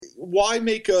why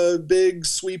make a big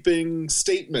sweeping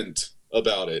statement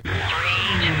about it?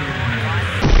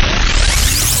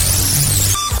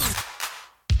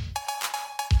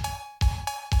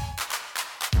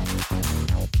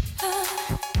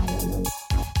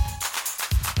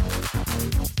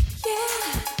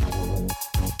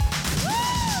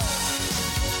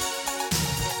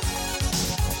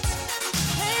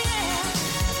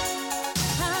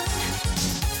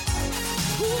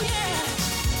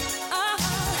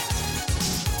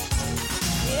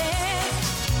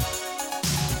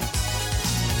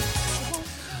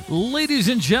 Ladies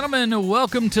and gentlemen,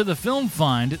 welcome to the Film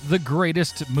Find, the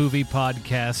greatest movie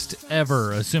podcast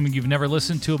ever. Assuming you've never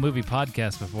listened to a movie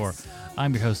podcast before,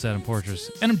 I'm your host, Adam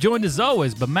Portress, and I'm joined as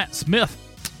always by Matt Smith.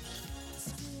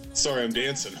 Sorry, I'm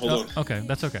dancing. Hold on. Okay,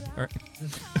 that's okay. All right.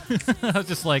 I was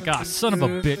just like, son of a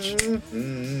bitch.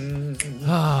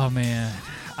 Oh, man.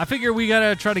 I figure we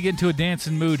gotta try to get into a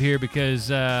dancing mood here because,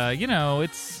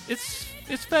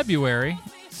 it's February.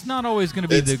 It's not always going to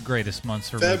be the greatest months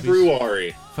for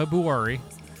movies. February.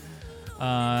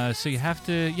 So you have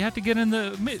to get in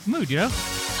the mood, you know?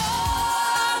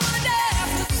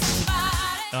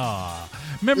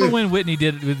 Remember when Whitney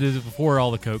did it before all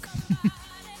the coke?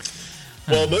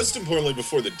 Well, most importantly,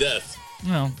 before the death.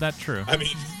 No, that's true. I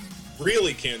mean,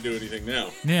 really can't do anything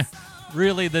now. Yeah.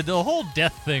 Really, the whole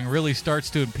death thing really starts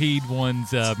to impede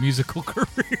one's musical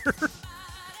career.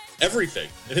 Everything.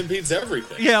 It impedes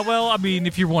everything. Yeah, well, I mean,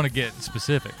 if you want to get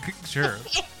specific, sure.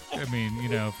 I mean,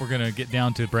 if we're going to get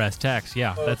down to brass tacks,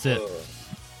 yeah, that's it.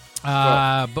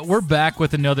 But we're back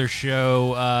with another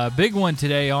show. Big one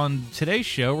today. On today's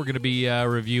show, we're going to be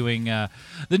reviewing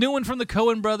the new one from the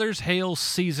Cohen Brothers, Hail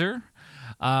Caesar.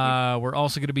 We're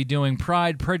also going to be doing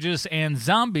Pride, Prejudice, and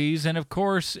Zombies. And, of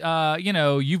course,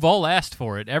 you've all asked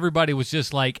for it. Everybody was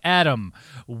just like, Adam,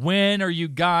 when are you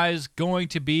guys going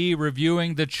to be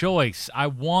reviewing The Choice? I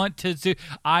want to see.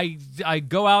 I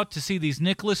go out to see these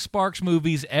Nicolas Sparks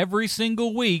movies every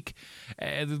single week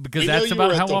because that's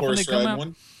about how often they come out.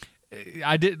 One?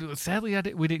 I did. Sadly,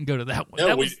 we didn't go to that one.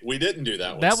 No, we didn't do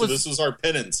that one. This was our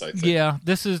penance, I think. Yeah,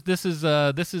 this is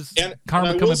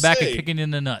karma coming back and kicking in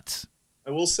the nuts. I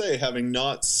will say, having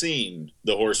not seen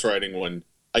the horse riding one,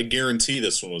 I guarantee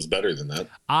this one was better than that.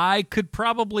 I could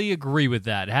probably agree with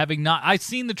that. I've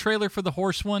seen the trailer for the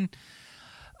horse one.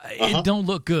 It don't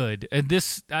look good. And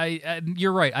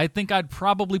you're right. I think I'd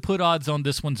probably put odds on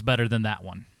this one's better than that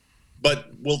one.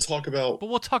 But we'll talk about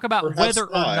whether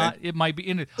or not it might be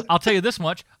in it. I'll tell you this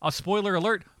much. Spoiler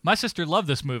alert. My sister loved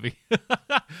this movie.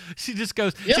 She just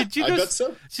goes, I bet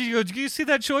so. She goes, did you see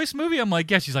that Choice movie? I'm like,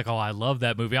 yeah. She's like, oh, I love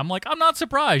that movie. I'm like, I'm not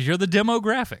surprised. You're the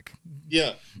demographic.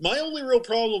 Yeah. My only real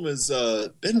problem is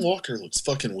Ben Walker looks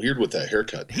fucking weird with that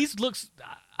haircut.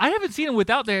 I haven't seen him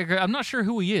without the haircut. I'm not sure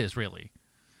who he is, really.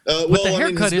 But the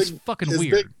haircut is fucking weird.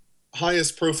 His big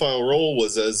highest profile role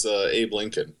was as Abe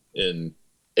Lincoln in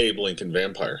Abe Lincoln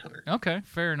Vampire Hunter. Okay,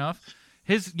 fair enough.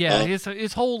 His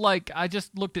whole, I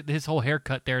just looked at his whole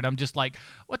haircut there, and I'm just like,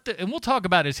 what the? And we'll talk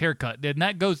about his haircut, and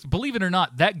that goes, believe it or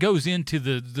not, that goes into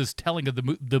this telling of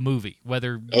the movie.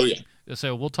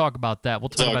 So we'll talk about that. We'll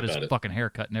talk about his fucking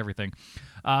haircut and everything.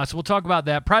 So we'll talk about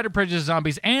that. Pride and Prejudice,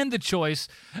 Zombies, and The Choice,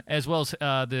 as well as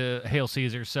the Hail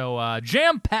Caesar. So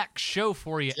jam-packed show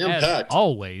for you as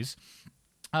always.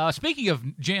 Speaking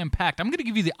of jam-packed, I'm going to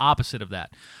give you the opposite of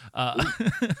that.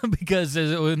 Because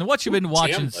in the What You've Been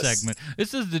Watching segment,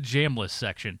 this is the jamless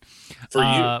section. For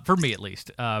you. For me, at least.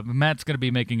 Matt's going to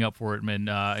be making up for it.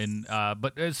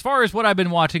 But as far as what I've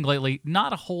been watching lately,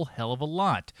 not a whole hell of a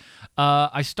lot.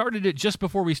 I started it just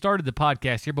before we started the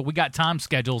podcast here, but we got time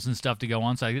schedules and stuff to go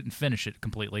on, so I didn't finish it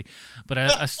completely. But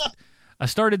I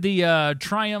started the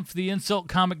Triumph the Insult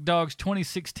Comic Dogs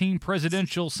 2016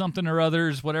 Presidential something or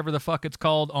others, whatever the fuck it's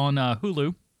called, on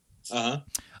Hulu.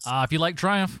 If you like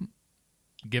Triumph,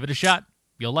 give it a shot.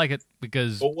 You'll like it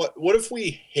because. But what if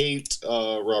we hate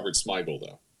Robert Smigel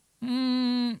though?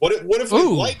 What if we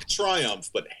like Triumph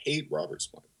but hate Robert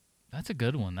Smigel? That's a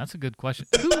good one. That's a good question.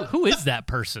 Who is that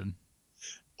person?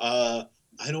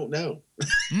 I don't know.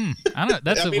 I don't.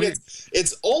 That's weird.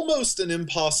 It's almost an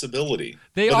impossibility.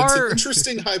 It's an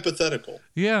interesting hypothetical.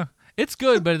 Yeah, it's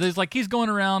good, but there's he's going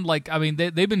around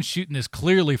they've been shooting this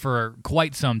clearly for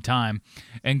quite some time,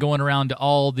 and going around to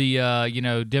all the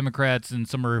Democrats and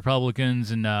some Republicans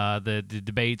and the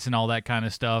debates and all that kind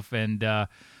of stuff, and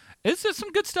it's just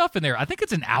some good stuff in there. I think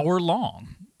it's an hour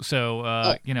long,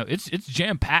 so it's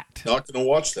jam packed. Not going to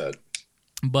watch that,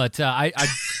 but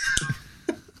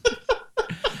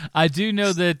I do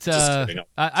know that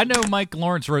I know Mike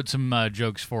Lawrence wrote some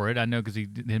jokes for it. I know because he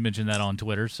had mentioned that on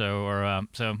Twitter. So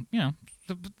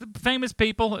the famous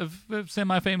people,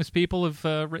 semi-famous people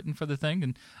have written for the thing,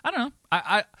 and I don't know.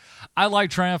 I like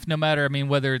Triumph no matter. I mean,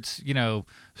 whether it's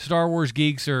Star Wars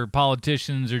geeks or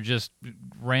politicians or just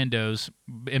randos,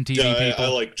 MTV people. I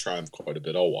like Triumph quite a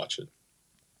bit. I'll watch it.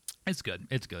 It's good.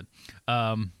 It's good.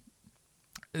 I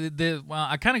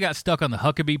kind of got stuck on the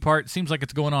Huckabee part. Seems like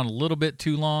it's going on a little bit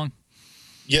too long.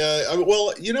 Yeah,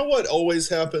 well, you know what always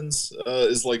happens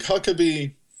is like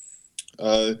Huckabee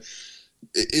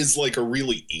is like a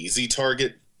really easy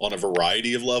target on a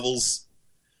variety of levels.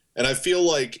 And I feel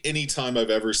like anytime I've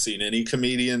ever seen any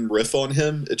comedian riff on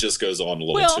him, it just goes on a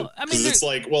little too. Because it's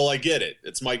like, well, I get it.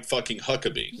 It's Mike fucking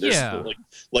Huckabee.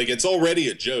 Like it's already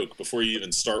a joke before you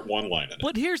even start one-lining it.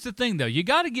 But here's the thing, though. You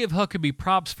got to give Huckabee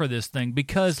props for this thing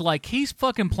because, like, he's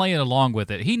fucking playing along with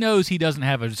it. He knows he doesn't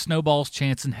have a snowball's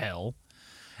chance in hell.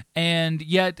 And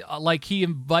yet, like, he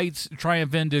invites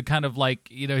Triumph in to kind of like,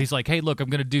 he's like, hey, look, I'm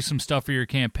going to do some stuff for your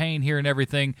campaign here and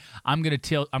everything. I'm going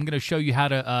to show you how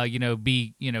to,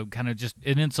 be, kind of just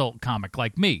an insult comic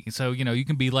like me. So, you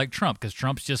can be like Trump because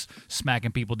Trump's just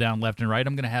smacking people down left and right.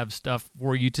 I'm going to have stuff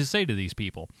for you to say to these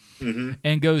people. Mm-hmm.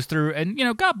 And goes through, and,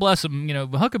 God bless him,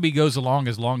 Huckabee goes along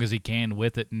as he can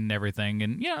with it and everything.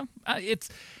 And,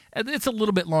 it's a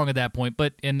little bit long at that point,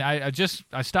 but I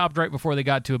stopped right before they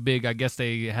got to a big. I guess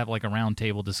they have like a round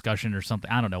table discussion or something.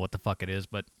 I don't know what the fuck it is,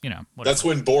 but whatever. That's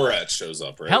when Borat shows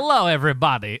up, right? Hello,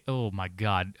 everybody. Oh my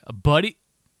God, buddy.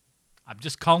 I'm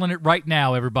just calling it right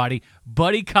now, everybody.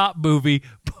 Buddy cop movie,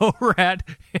 Borat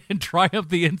and Triumph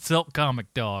the Insult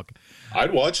Comic Dog.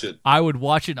 I'd watch it. I would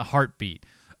watch it in a heartbeat.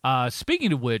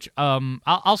 Speaking of which,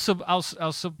 I'll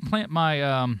supplant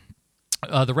my.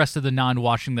 The rest of the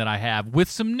non-watching that I have with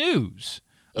some news.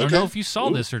 I don't know if you saw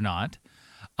this or not,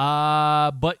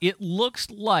 but it looks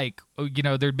like,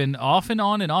 there'd been off and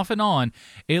on and off and on.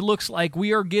 It looks like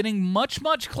we are getting much,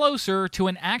 much closer to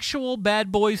an actual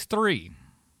Bad Boys 3.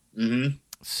 Mm-hmm.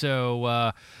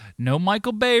 So, no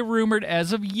Michael Bay rumored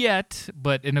as of yet,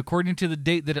 but according to the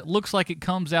date that it looks like it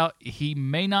comes out, he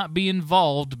may not be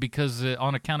involved because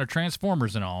on account of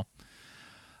Transformers and all.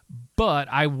 But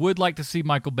I would like to see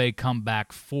Michael Bay come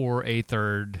back for a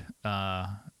third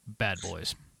Bad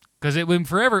Boys, because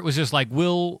forever it was just like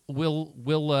will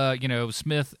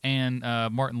Smith and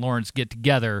Martin Lawrence get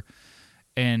together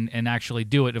and actually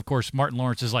do it. Of course, Martin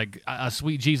Lawrence is like,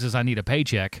 sweet Jesus, I need a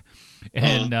paycheck,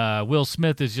 and Will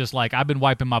Smith is just like, I've been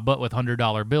wiping my butt with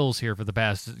 $100 bills here for the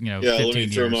past 15 years. Let me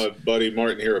throw my buddy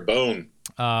Martin here a bone.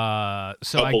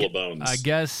 So couple of bones. I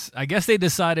guess they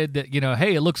decided that,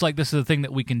 hey, it looks like this is the thing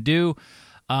that we can do.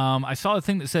 I saw a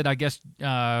thing that said, I guess,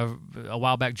 a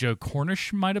while back, Joe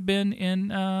Cornish might have been in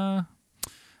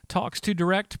talks to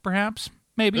direct, perhaps,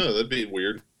 maybe. No, that'd be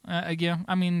weird. Yeah,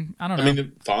 I mean, I don't know. I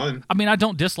mean, fine. I mean, I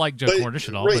don't dislike Joe Cornish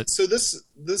at all. Right, but, so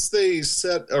this they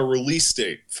set a release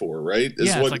date for, right?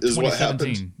 It's like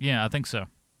 2017. Yeah, I think so.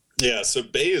 Yeah, so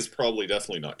Bay is probably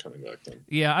definitely not coming back then.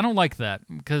 Yeah, I don't like that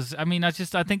because, I mean, I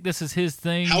think this is his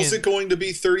thing. How's it going to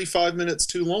be 35 minutes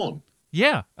too long?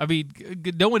 Yeah, I mean,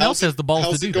 no one else has the balls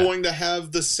to do that. How's it going to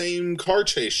have the same car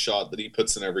chase shot that he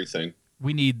puts in everything?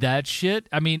 We need that shit.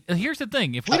 I mean, here's the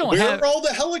thing. If we don't Where are all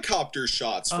the helicopter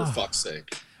shots, for fuck's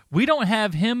sake? We don't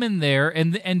have him in there,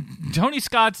 and Tony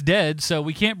Scott's dead, so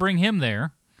we can't bring him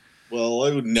there. Well,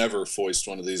 I would never foist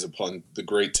one of these upon the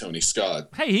great Tony Scott.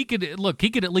 Hey, he could at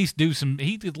least do some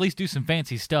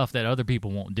fancy stuff that other people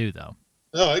won't do, though.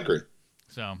 Oh, I agree.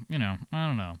 So, I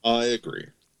don't know. I agree.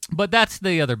 But that's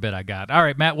the other bit I got. All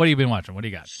right, Matt, what have you been watching? What do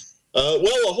you got?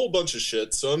 Well, a whole bunch of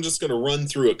shit, so I'm just going to run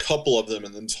through a couple of them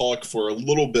and then talk for a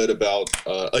little bit about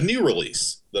a new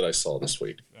release that I saw this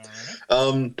week.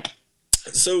 All right.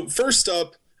 So first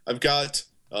up, I've got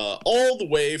all the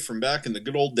way from back in the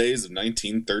good old days of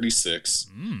 1936,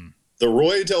 the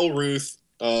Roy Del Ruth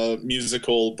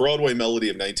musical Broadway Melody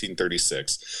of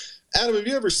 1936. Adam, have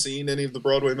you ever seen any of the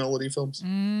Broadway Melody films?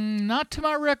 Not to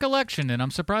my recollection, and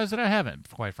I'm surprised that I haven't,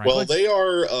 quite frankly. Well, they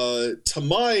are,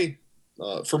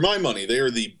 for my money, they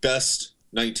are the best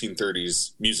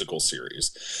 1930s musical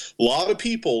series. A lot of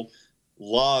people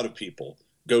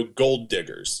go Gold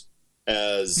Diggers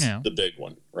as the big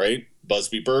one, right?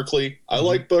 Busby Berkeley. I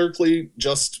like Berkeley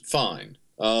just fine.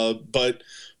 But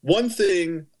one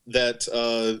thing that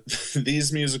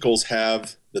these musicals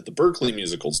have that the Berkeley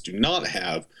musicals do not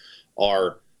have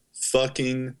are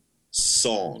fucking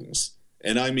songs.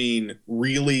 And I mean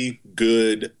really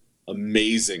good,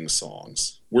 amazing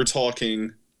songs. We're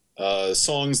talking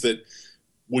songs that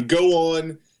would go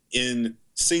on in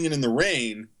Singin' in the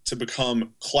Rain to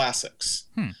become classics.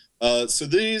 So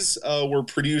these were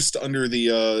produced under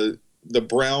the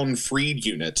Brown Freed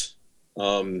unit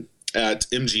at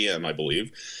MGM, I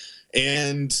believe.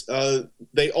 And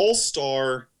they all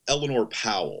star Eleanor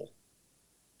Powell,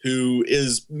 who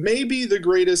is maybe the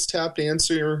greatest tap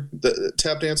dancer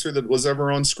that was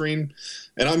ever on screen.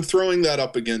 And I'm throwing that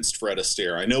up against Fred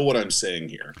Astaire. I know what I'm saying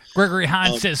here. Gregory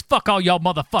Hines says, "Fuck all y'all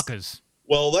motherfuckers."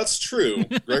 Well, that's true.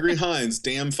 Gregory Hines,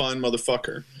 damn fine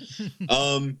motherfucker.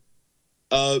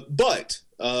 But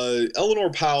Eleanor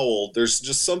Powell, there's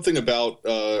just something about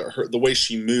her, the way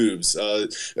she moves.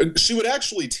 She would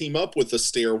actually team up with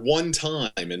Astaire one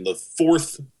time in the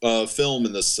fourth film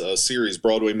in this series,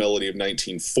 Broadway Melody of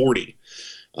 1940.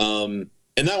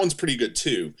 And that one's pretty good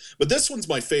too. But this one's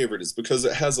my favorite, is because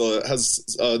it has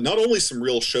not only some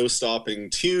real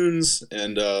show-stopping tunes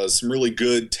and some really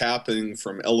good tapping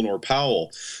from Eleanor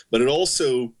Powell, but it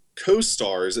also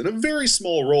co-stars in a very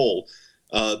small role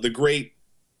the great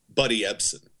Buddy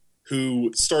Ebsen,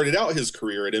 who started out his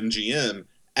career at MGM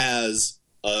as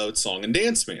a song and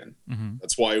dance man. Mm-hmm.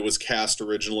 That's why it was cast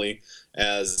originally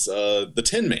as the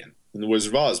Tin Man in The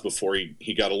Wizard of Oz before he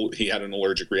had an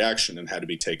allergic reaction and had to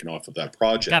be taken off of that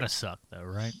project. Gotta suck though,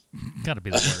 right? Gotta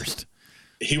be the worst.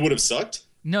 He would have sucked?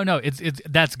 No,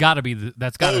 that's gotta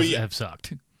have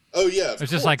sucked. Oh yeah, it's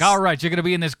just like, all right, you're gonna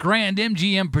be in this grand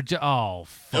MGM project. Oh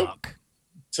fuck! Nope.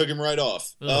 Took him right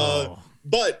off.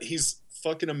 But he's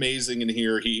fucking amazing in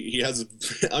here. He has,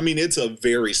 I mean, it's a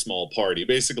very small part. He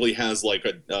basically has like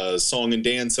a song and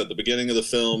dance at the beginning of the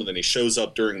film, and then he shows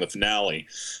up during the finale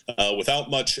without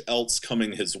much else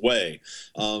coming his way.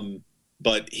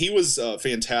 But he was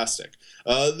fantastic.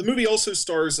 The movie also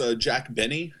stars Jack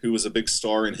Benny, who was a big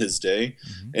star in his day.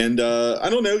 Mm-hmm. And I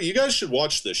don't know, you guys should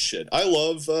watch this shit. I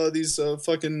love these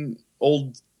fucking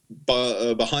old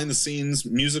behind-the-scenes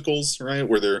musicals, right,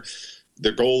 where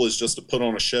their goal is just to put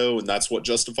on a show, and that's what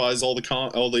justifies all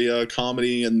the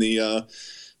comedy and the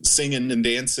singing and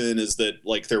dancing, is that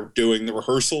like they're doing the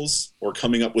rehearsals or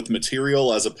coming up with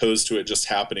material as opposed to it just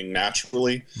happening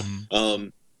naturally. Mm-hmm.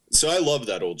 So I love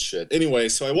that old shit. Anyway,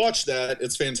 so I watched that.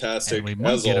 It's fantastic. And we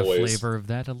might as get always. A flavor of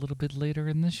that a little bit later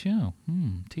in the show.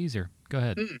 Teaser. Go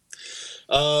ahead.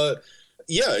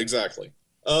 Yeah, exactly.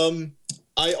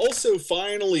 I also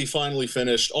finally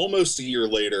finished, almost a year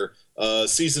later,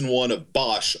 season 1 of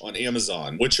Bosch on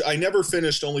Amazon, which I never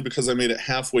finished only because I made it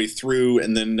halfway through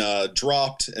and then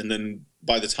dropped, and then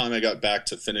by the time I got back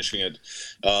to finishing it,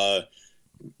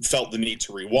 felt the need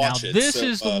to rewatch it. This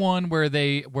is the one where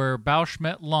Bausch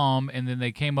met Lom, and then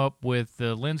they came up with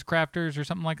the lens crafters or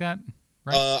something like that,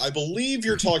 right? I believe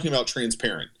you're talking about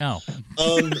Transparent. Oh.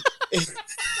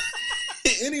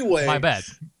 Anyway. My bad.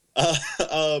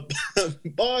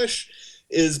 Bosch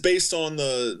is based on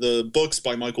the books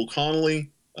by Michael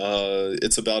Connelly.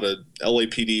 It's about a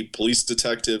LAPD police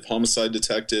detective, homicide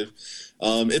detective.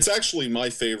 It's actually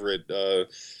my favorite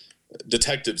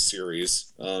detective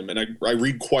series, and I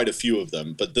read quite a few of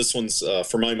them, but this one's,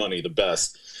 for my money, the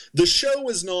best. The show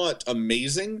is not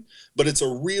amazing, but it's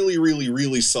a really, really,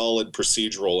 really solid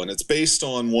procedural, and it's based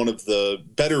on one of the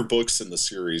better books in the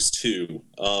series, too.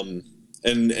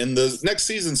 And the next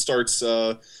season starts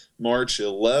March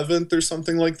 11th or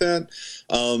something like that.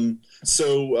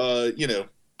 So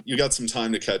you got some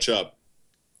time to catch up.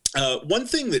 One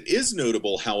thing that is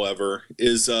notable, however,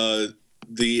 is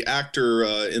the actor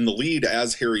in the lead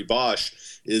as Harry Bosch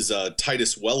is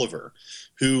Titus Welliver,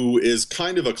 who is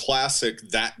kind of a classic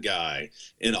that guy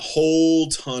in a whole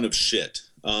ton of shit.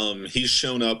 He's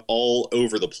shown up all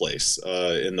over the place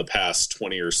in the past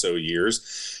 20 or so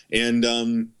years.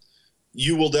 And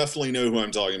you will definitely know who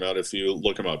I'm talking about if you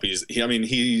look him up.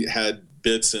 He had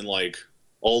bits in like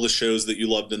all the shows that you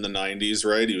loved in the 90s,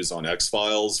 right? He was on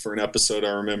X-Files for an episode, I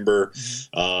remember.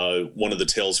 One of the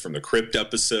Tales from the Crypt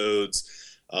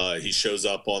episodes. He shows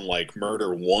up on like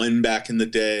Murder 1 back in the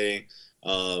day.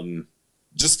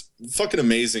 Just fucking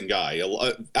amazing guy.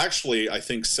 Actually, I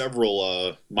think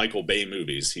several Michael Bay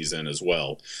movies he's in as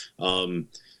well.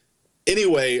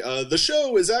 Anyway, the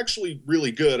show is actually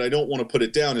really good. I don't want to put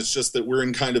it down. It's just that we're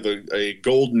in kind of a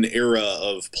golden era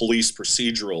of police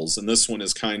procedurals, and this one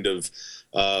is kind of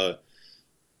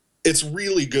it's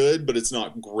really good, but it's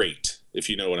not great, if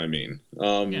you know what I mean.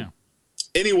 Yeah.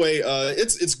 Anyway,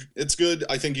 it's good.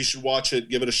 I think you should watch it.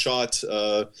 Give it a shot.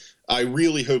 I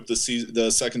really hope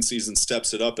the second season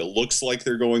steps it up. It looks like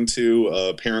they're going to.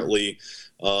 Apparently,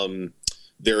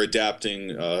 they're adapting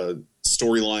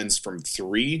storylines from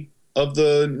 3 of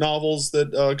the novels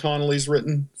that Connolly's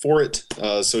written for it.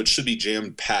 So it should be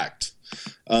jam-packed.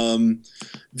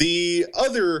 The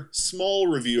other small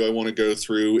review I want to go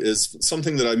through is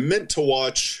something that I meant to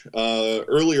watch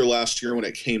earlier last year when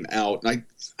it came out. And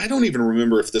I don't even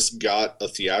remember if this got a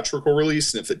theatrical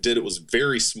release, and if it did, it was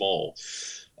very small.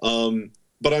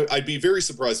 but I'd be very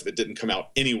surprised if it didn't come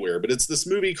out anywhere. But it's this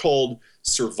movie called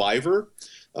Survivor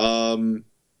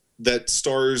that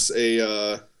stars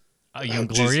a young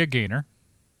Gloria Gaynor.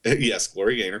 Yes,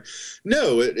 Gloria Gaynor.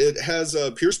 No, it has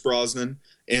Pierce Brosnan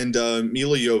and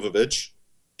Mila Jovovich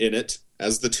in it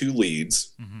as the two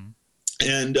leads. Mm-hmm.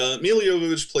 And Mila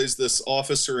Jovovich plays this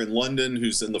officer in London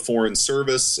who's in the foreign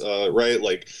service, right?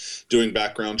 Like doing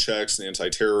background checks and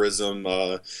anti-terrorism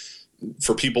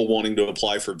for people wanting to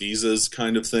apply for visas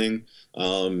kind of thing.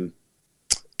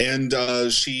 And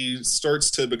she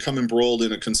starts to become embroiled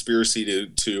in a conspiracy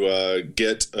to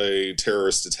get a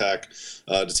terrorist attack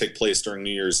to take place during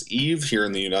New Year's Eve here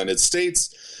in the United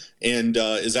States, and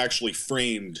is actually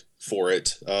framed for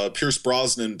it. Pierce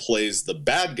Brosnan plays the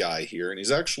bad guy here, and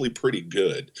he's actually pretty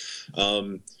good.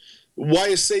 Why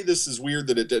I say this is weird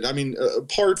that it did. I mean,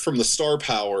 apart from the star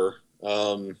power,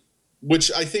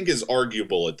 which I think is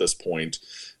arguable at this point,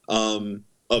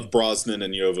 of Brosnan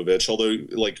and Jovovich, although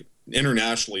like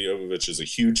internationally Jovovich is a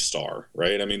huge star,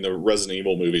 right? I mean, the Resident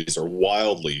Evil movies are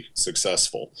wildly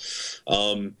successful.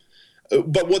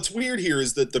 But what's weird here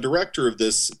is that the director of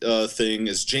this thing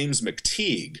is James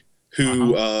McTeague,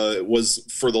 who was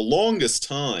for the longest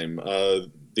time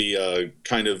the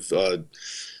kind of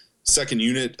second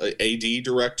unit AD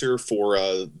director for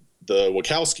the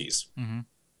Wachowskis. Mm-hmm.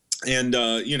 And,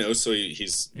 so he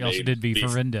also did V for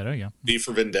Vendetta, yeah. V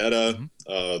for Vendetta,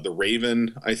 mm-hmm. The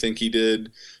Raven, I think he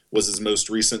did, was his most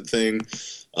recent thing.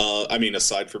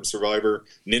 Aside from Survivor.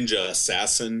 Ninja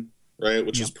Assassin, right,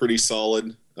 which was pretty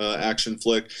solid action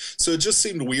flick. So it just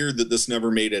seemed weird that this never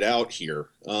made it out here,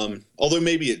 although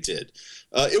maybe it did.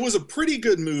 It was a pretty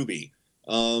good movie.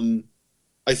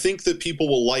 I think that people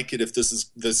will like it if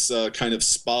this kind of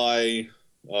spy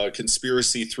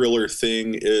conspiracy thriller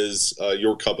thing is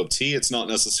your cup of tea. It's not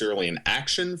necessarily an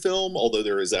action film, although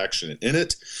there is action in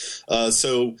it.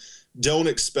 So don't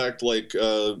expect like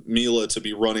Mila to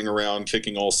be running around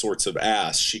kicking all sorts of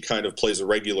ass. She kind of plays a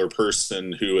regular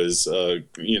person who is,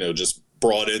 just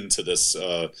brought into this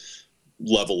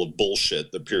level of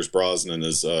bullshit that Pierce Brosnan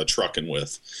is trucking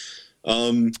with.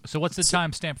 So what's the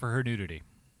timestamp for her nudity?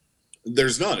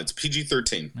 There's none. It's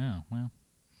PG-13. Oh, well.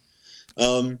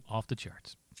 Off the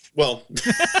charts. Well,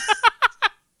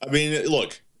 I mean,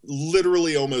 look,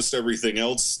 literally almost everything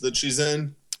else that she's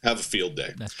in, have a field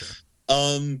day. That's true.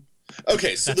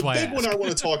 Okay, so the big one I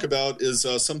want to talk about is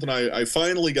something I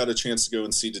finally got a chance to go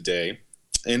and see today,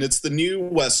 and it's the new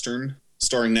Western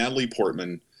starring Natalie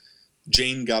Portman,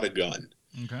 Jane Got a Gun.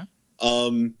 Okay.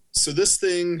 So this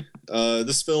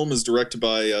film is directed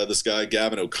by this guy,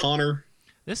 Gavin O'Connor.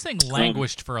 This thing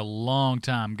languished for a long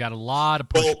time, got a lot of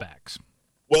pushbacks.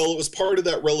 Well, it was part of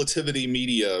that Relativity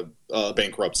Media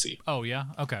bankruptcy. Oh, yeah?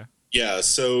 Okay. Yeah,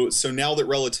 so now that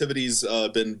Relativity's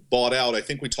been bought out, I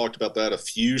think we talked about that a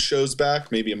few shows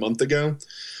back, maybe a month ago.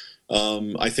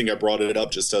 I think I brought it up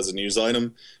just as a news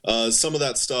item. Some of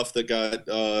that stuff that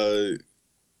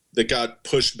got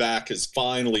pushed back is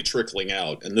finally trickling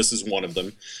out, and this is one of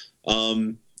them.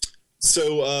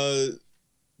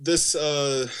 This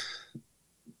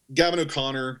Gavin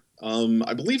O'Connor,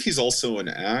 I believe he's also an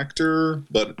actor,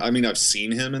 but I mean, I've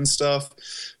seen him and stuff.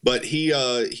 But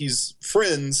he's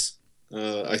friends,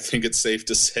 I think it's safe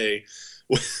to say,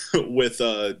 with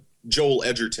Joel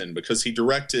Edgerton, because he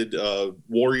directed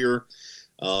Warrior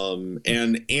and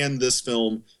this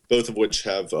film, both of which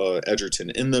have Edgerton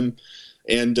in them.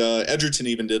 And Edgerton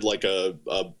even did like a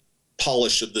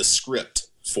polish of this script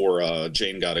for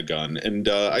Jane Got a Gun, and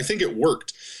I think it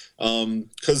worked.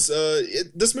 Because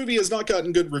this movie has not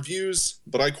gotten good reviews,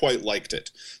 but I quite liked it.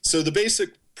 So the basic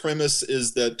premise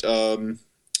is that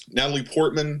Natalie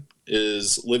Portman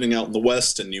is living out in the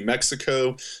West in New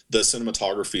Mexico. The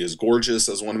cinematography is gorgeous,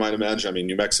 as one might imagine. I mean,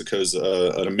 New Mexico's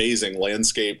an amazing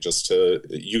landscape.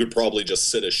 You could probably just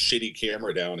sit a shitty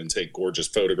camera down and take gorgeous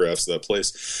photographs of that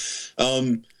place.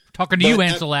 Talking to you,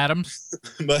 Ansel Adams.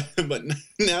 But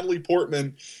Natalie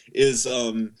Portman is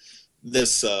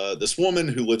this woman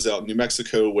who lives out in New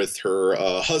Mexico with her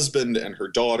husband and her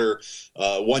daughter.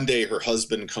 One day her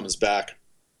husband comes back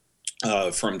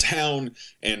from town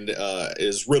and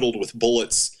is riddled with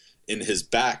bullets in his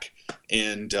back,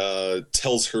 and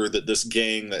tells her that this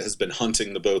gang that has been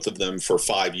hunting the both of them for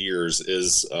 5 years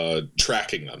is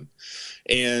tracking them.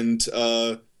 And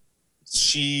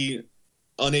she,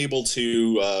 unable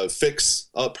to fix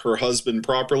up her husband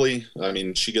properly, I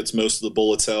mean, she gets most of the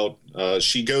bullets out.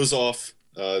 She goes off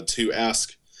to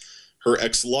ask her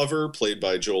ex-lover, played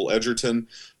by Joel Edgerton,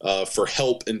 for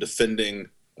help in defending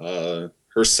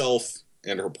herself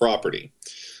and her property.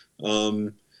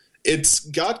 It's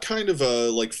got kind of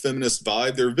a like feminist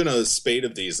vibe. There have been a spate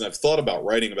of these, and I've thought about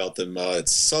writing about them at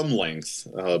some length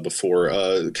before.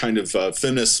 Kind of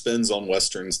feminist spins on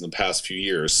westerns in the past few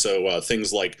years. So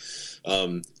things like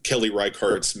Kelly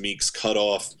Reichardt's Meek's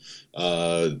Cutoff,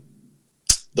 The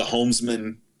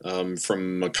Homesman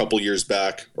from a couple years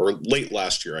back, or late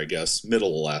last year, I guess,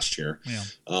 middle of last year. Yeah.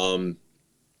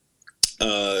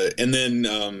 And then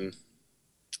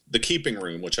The Keeping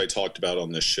Room, which I talked about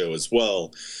on this show as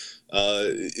well.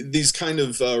 These kind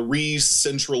of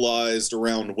re-centralized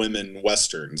around women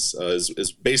westerns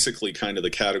is basically kind of the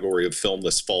category of film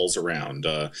this falls around.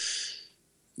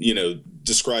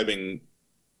 Describing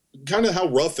kind of how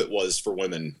rough it was for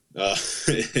women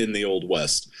in the Old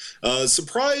West.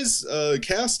 Surprise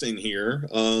casting here.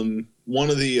 One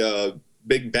of the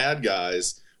big bad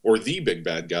guys, or the big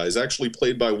bad guys, actually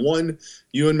played by one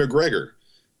Ewan McGregor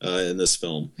in this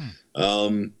film.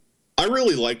 I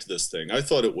really liked this thing. I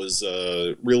thought it was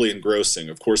really engrossing.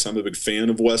 Of course, I'm a big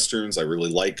fan of westerns. I really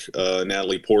like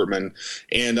Natalie Portman.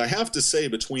 And I have to say,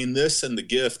 between this and The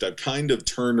Gift, I've kind of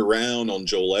turned around on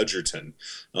Joel Edgerton.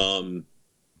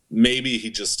 Maybe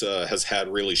he just has had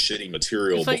really shitty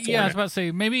material before. Yeah, I was about to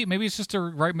say, maybe it's just a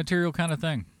right material kind of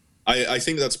thing. I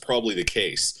think that's probably the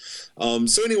case.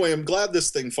 So anyway, I'm glad this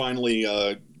thing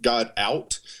finally got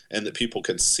out and that people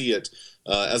can see it.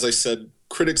 As I said,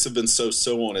 critics have been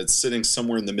so-so on it. It's sitting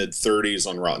somewhere in the mid-30s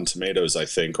on Rotten Tomatoes, I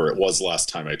think, or it was last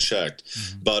time I checked.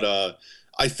 Mm-hmm. But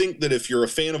I think that if you're a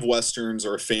fan of Westerns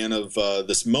or a fan of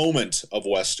this moment of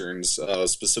Westerns,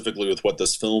 specifically with what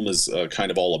this film is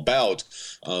kind of all about,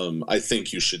 I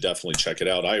think you should definitely check it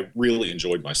out. I really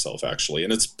enjoyed myself, actually.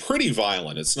 And it's pretty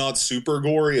violent. It's not super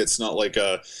gory. It's not like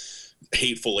a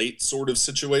Hateful Eight sort of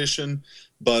situation.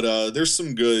 But there's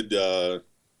some good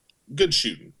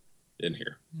shooting in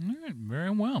here. All right, very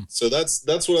well. So that's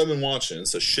what I've been watching.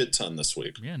 It's a shit ton this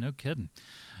week. Yeah, no kidding.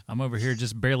 I'm over here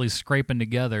just barely scraping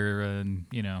together, and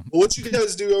Well, what you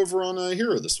guys do over on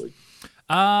Hero this week?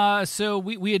 So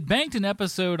we had banked an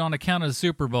episode on account of the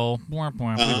Super Bowl. We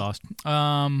lost.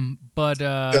 But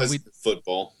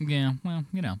football. Yeah, well,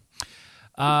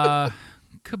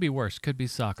 could be worse. Could be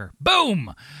soccer.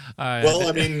 Boom. Well,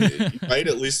 I mean, right?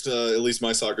 At least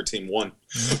my soccer team won.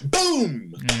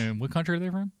 Boom. What country are they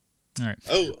from? All right.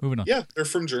 Oh, moving on. Yeah, they're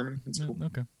from Germany. It's cool.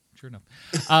 Okay, sure enough.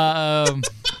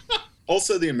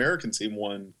 Also, the American team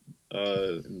won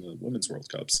in the Women's World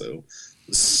Cup, so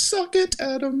suck it,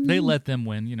 Adam. They let them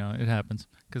win. It happens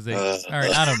because they. All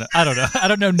right, I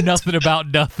don't know nothing about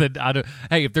nothing.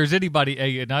 Hey, if there's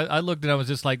anybody, and I looked and I was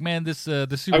just like, man, the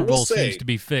Super Bowl seems to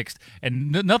be fixed,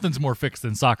 and nothing's more fixed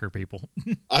than soccer, people.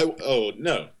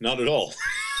 No, not at all.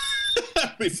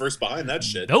 I'd be first behind that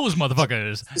shit. Those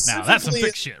motherfuckers. Now that's some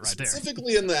fixed shit right there.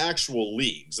 Specifically in the actual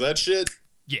leagues, that shit.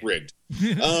 Yeah. Rigged.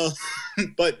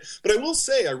 But I will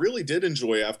say I really did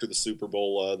enjoy after the Super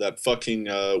Bowl that fucking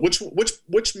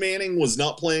which Manning was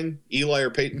not playing, Eli or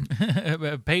Peyton?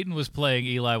 Peyton was playing,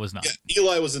 Eli was not. Yeah,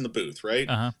 Eli was in the booth, right?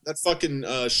 Uh-huh. That fucking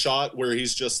shot where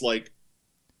he's just like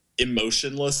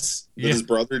emotionless that his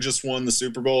brother just won the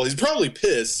Super Bowl. He's probably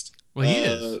pissed. Well, he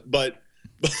is. But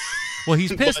well,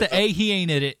 he's pissed that A, he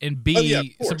ain't in it, and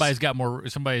B, somebody's got more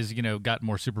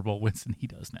Super Bowl wins than he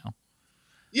does now.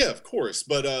 Yeah, of course,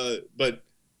 but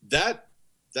that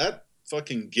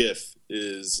fucking GIF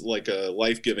is like a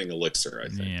life-giving elixir, I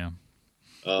think. Yeah.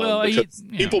 Well,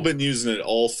 people have been using it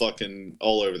all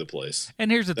over the place. And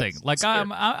here's the thing: like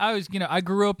I was, I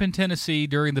grew up in Tennessee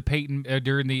during the Peyton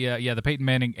the Peyton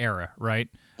Manning era, right?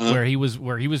 Where he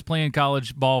was playing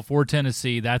college ball for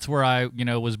Tennessee. That's where I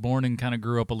was born and kind of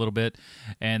grew up a little bit,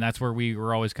 and that's where we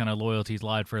were always kind of loyalties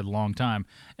lied for a long time.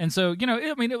 And so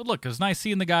it was nice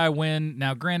seeing the guy win.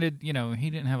 Now, granted, he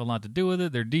didn't have a lot to do with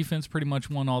it. Their defense pretty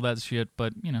much won all that shit,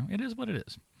 but it is what it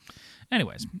is.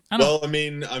 Anyways, I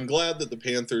mean, I'm glad that the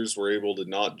Panthers were able to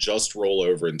not just roll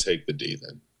over and take the D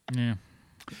then. Yeah.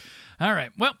 All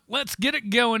right. Well, let's get it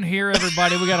going here,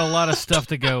 everybody. We got a lot of stuff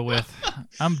to go with.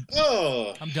 I'm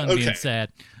done being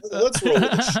sad. Let's roll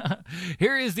this.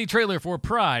 Here is the trailer for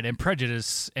Pride and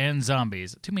Prejudice and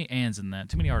Zombies. Too many ands in that.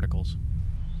 Too many articles.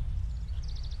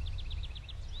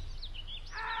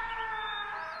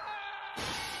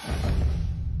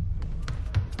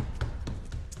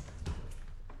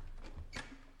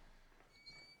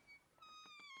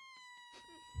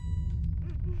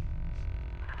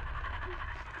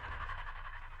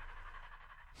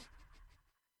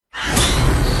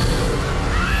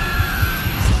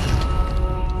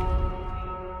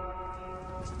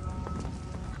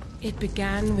 It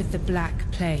began with the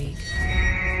Black Plague.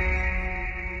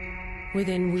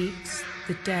 Within weeks,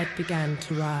 the dead began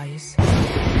to rise.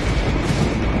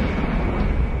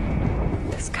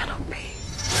 This cannot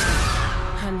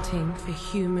hunting for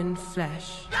human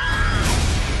flesh.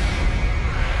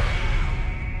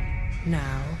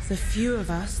 Now, the few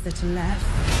of us that are left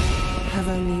have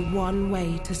only one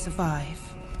way to survive.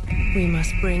 We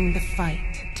must bring the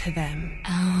fight to them.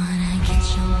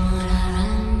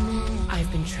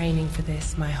 I've been training for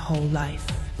this my whole life.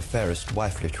 The fairest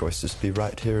wifely choices be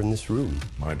right here in this room.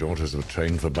 My daughters have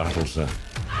trained for battle, sir.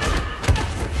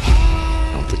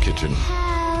 Not the kitchen.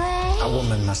 A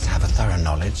woman must have a thorough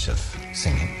knowledge of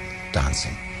singing,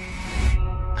 dancing,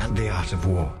 and the art of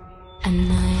war.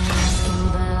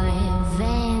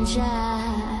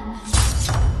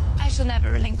 I shall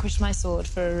never relinquish my sword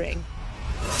for a ring.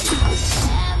 For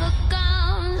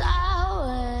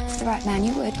the right man,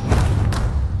 you would.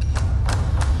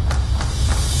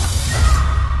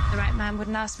 The right man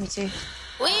wouldn't ask me to.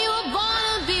 We were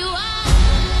born to be wild.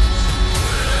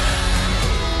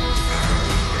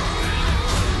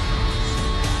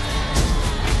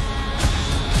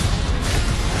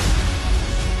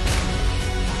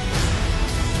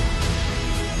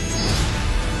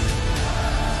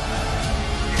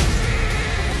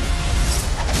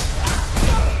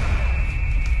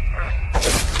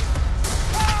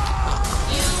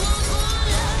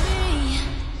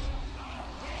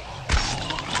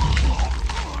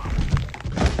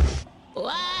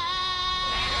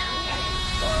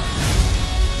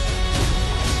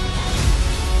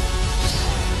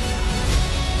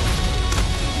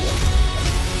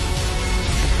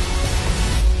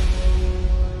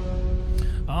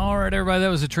 Everybody, that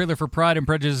was a trailer for Pride and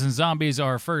Prejudice and Zombies,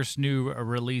 our first new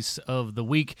release of the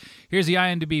week. Here's the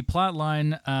IMDb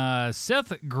plotline.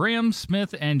 Seth Graham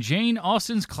Smith and Jane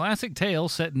Austen's classic tale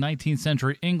set in 19th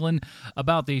century England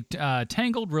about the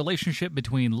tangled relationship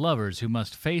between lovers who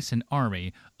must face an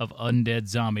army of undead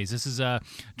zombies. This is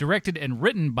directed and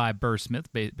written by Burr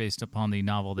Smith, based upon the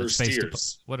novel that's based upon...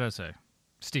 What did I say?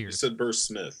 Steers. You said Burr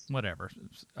Smith. Whatever.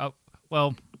 Oh,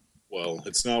 well... Well,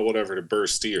 it's not whatever to Burr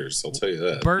Steers, I'll tell you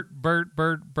that.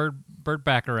 Burt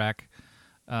Bacharach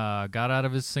got out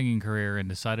of his singing career and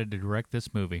decided to direct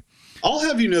this movie. I'll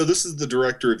have you know, this is the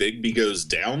director of Igby Goes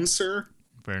Down, sir.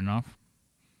 Fair enough.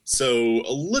 So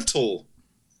a little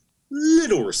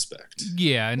respect.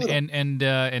 Yeah,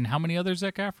 and how many other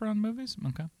Zac Efron movies?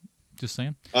 Okay, just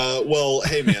saying. Well,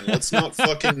 hey man, let's not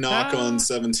fucking knock on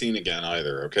 17 again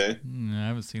either, okay? I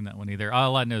haven't seen that one either.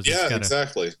 All I know is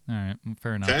exactly. All right,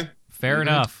 fair enough. Okay. Fair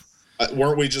enough.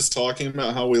 Weren't we just talking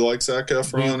about how we like Zac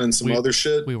Efron and some other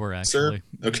shit? We were actually.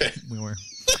 Sir? Okay. We were.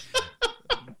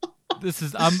 This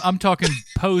is I'm talking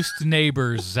post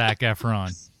Neighbors Zac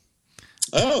Efron.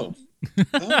 Oh.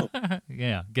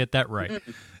 Yeah, get that right.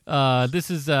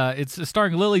 This is it's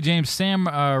starring Lily James, Sam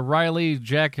Riley,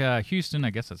 Jack Houston,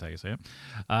 I guess that's how you say it.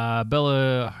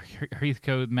 Bella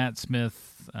Heathcote, Matt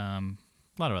Smith, a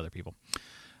lot of other people.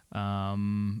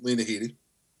 Lena Headey.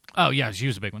 Oh yeah, she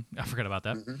was a big one. I forgot about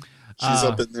that. Mm-hmm. She's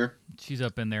up in there. She's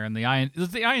up in there, and the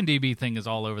IMDb thing is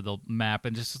all over the map.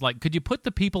 And just like, could you put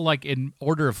the people like in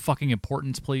order of fucking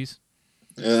importance, please?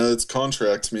 Yeah, it's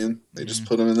contracts, man. They just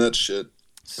put them in that shit.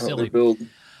 Silly build.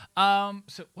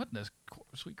 So what in this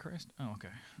sweet Christ? Oh, okay.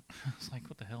 It's like,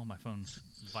 what the hell? My phone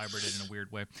vibrated in a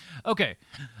weird way. Okay.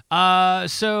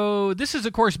 So this is,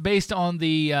 of course, based on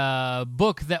the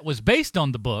book that was based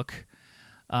on the book.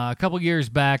 A couple years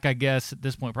back, I guess, at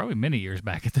this point, probably many years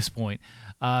back at this point.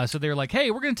 So they're like,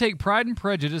 hey, we're going to take Pride and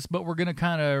Prejudice, but we're going to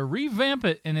kind of revamp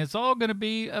it, and it's all going to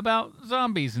be about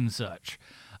zombies and such.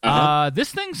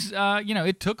 This thing's,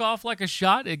 it took off like a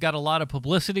shot. It got a lot of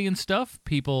publicity and stuff.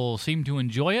 People seem to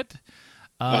enjoy it.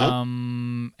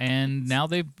 And now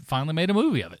they've finally made a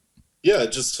movie of it. Yeah,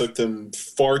 it just took them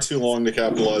far too long to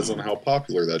capitalize on how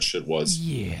popular that shit was.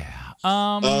 Yeah.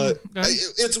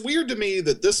 It's weird to me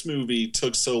that this movie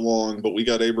took so long, but we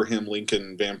got Abraham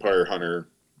Lincoln Vampire Hunter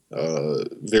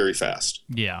very fast.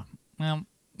 Yeah. Well,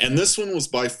 and this one was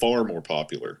by far more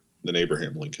popular than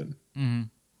Abraham Lincoln.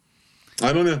 Mm-hmm.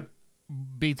 I don't know.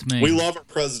 Beats me. We love our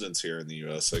presidents here in the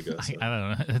U.S., I guess. I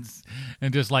don't know.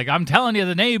 And just like, I'm telling you,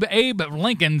 the name Abe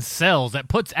Lincoln sells that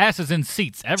puts asses in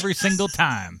seats every single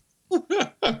time.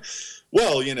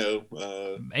 Well,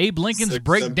 Abe Lincoln's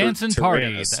breakdancing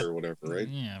party. Or whatever, right?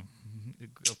 Yeah,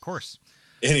 of course.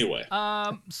 Anyway.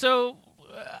 So,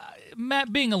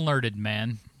 Matt, being a learned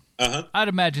man, I'd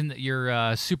imagine that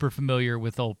you're super familiar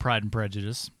with old Pride and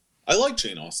Prejudice. I like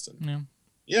Jane Austen. Yeah.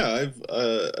 Yeah,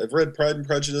 I've read Pride and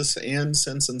Prejudice and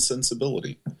Sense and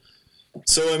Sensibility.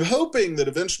 So I'm hoping that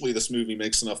eventually this movie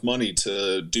makes enough money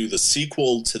to do the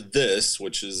sequel to this,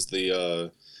 which is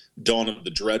the Dawn of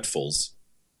the Dreadfuls,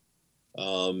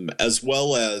 as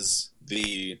well as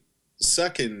the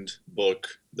second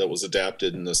book that was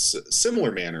adapted in a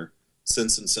similar manner,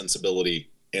 Sense and Sensibility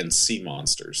and sea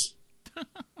monsters.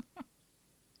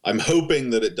 I'm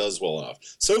hoping that it does well enough.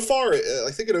 So far,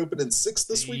 I think it opened in 6th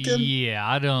this weekend. Yeah,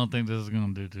 I don't think this is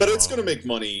going to do too But it's well. going to make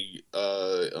money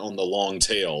on the long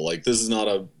tail. Like, this is not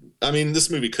a... I mean,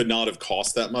 this movie could not have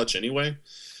cost that much anyway.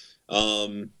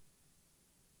 Well,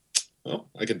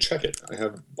 I can check it. I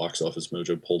have Box Office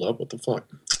Mojo pulled up. What the fuck?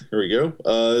 Here we go.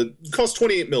 It cost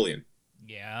 $28 million.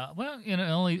 Yeah, well, you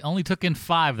know, only took in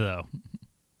 5 though.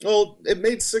 Well, it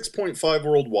made 6.5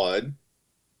 worldwide.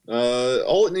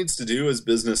 All it needs to do is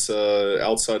business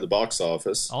outside the box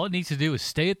office. All it needs to do is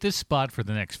stay at this spot for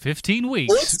the next 15 weeks.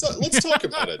 Well, let's talk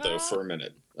about it though for a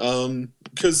minute,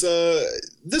 because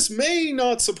this may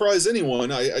not surprise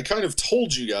anyone. I kind of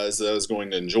told you guys that I was going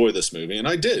to enjoy this movie, and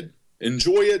I did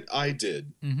enjoy it. I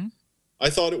did. Mm-hmm. I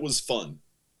thought it was fun.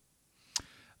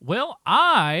 Well,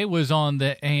 I was on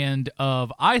the end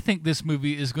of I think this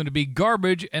movie is going to be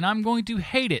garbage, and I'm going to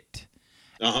hate it.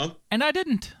 And I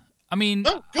didn't. I mean,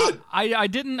 oh, good. I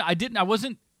didn't. I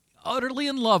wasn't utterly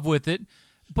in love with it,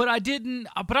 but I didn't.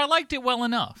 But I liked it well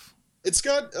enough. It's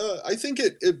got. I think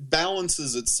it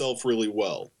balances itself really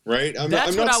well, right? I'm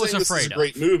That's not what I saying was this afraid is a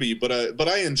great movie, but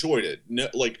I enjoyed it. No,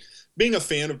 like being a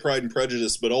fan of Pride and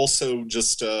Prejudice, but also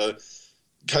just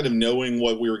kind of knowing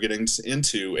what we were getting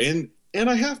into, and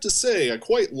I have to say, I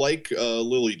quite like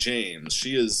Lily James.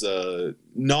 She is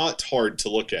not hard to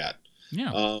look at.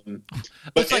 Yeah.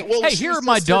 But it's like, hey, here are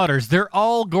my daughters. They're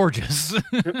all gorgeous.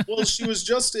 Well, she was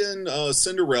just in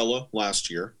Cinderella last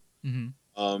year. Mm-hmm.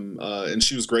 And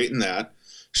she was great in that.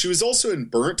 She was also in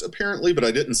Burnt, apparently, but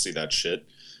I didn't see that shit.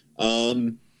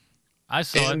 I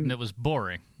saw it, and it was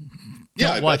boring.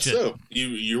 Yeah, I watch bet it. so.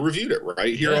 You reviewed it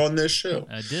right here on this show.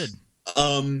 I did.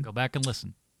 Go back and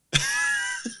listen.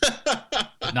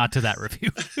 Not to that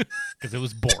review, because it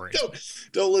was boring.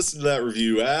 Don't listen to that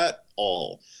review at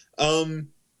all.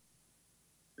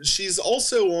 She's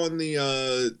also on the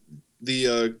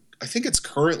I think it's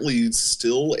currently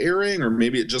still airing, or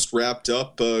maybe it just wrapped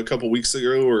up a couple weeks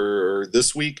ago or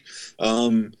this week.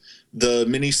 The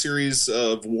miniseries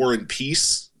of War and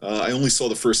Peace. I only saw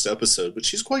the first episode, but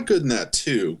she's quite good in that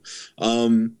too.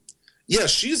 Yeah,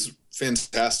 she's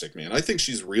fantastic, man. I think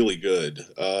she's really good.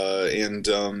 And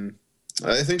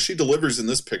I think she delivers in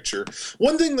this picture.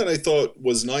 One thing that I thought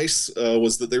was nice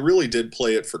was that they really did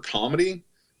play it for comedy,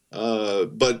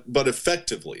 but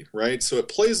effectively, right? So it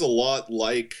plays a lot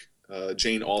like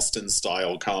Jane Austen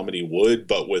style comedy would,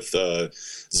 but with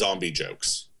zombie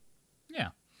jokes. Yeah,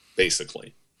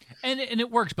 basically. And it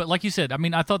works, but like you said, I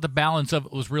mean, I thought the balance of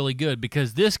it was really good,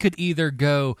 because this could either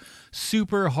go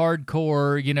super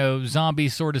hardcore, you know, zombie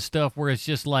sort of stuff where it's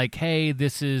just like, hey,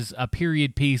 this is a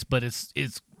period piece, but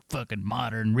it's fucking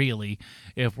modern, really,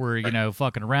 if we're, you know,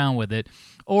 fucking around with it.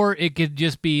 Or it could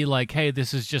just be like, hey,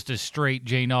 this is just a straight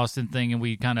Jane Austen thing, and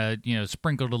we kind of, you know,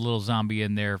 sprinkled a little zombie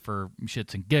in there for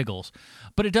shits and giggles.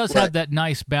 But it does have that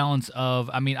nice balance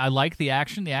of, I mean, I like the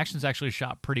action. The action's actually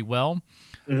shot pretty well.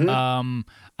 Mm-hmm.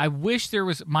 I wish there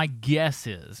was. My guess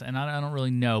is, and I don't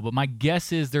really know, but my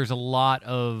guess is there's a lot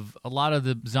of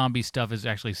the zombie stuff is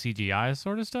actually CGI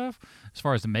sort of stuff as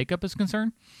far as the makeup is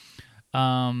concerned.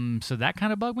 So that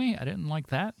kind of bugged me. I didn't like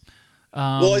that.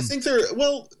 Well, I think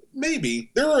maybe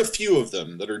there are a few of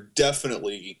them that are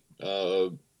definitely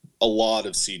a lot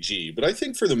of CG, but I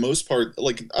think for the most part,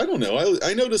 like, I don't know.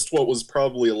 I noticed what was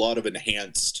probably a lot of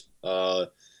enhanced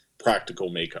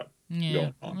practical makeup.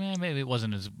 Yeah, maybe it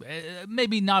wasn't as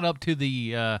maybe not up to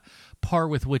the par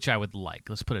with which I would like.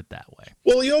 Let's put it that way.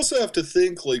 Well, you also have to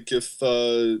think, like, if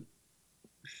I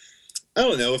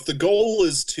don't know, if the goal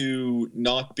is to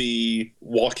not be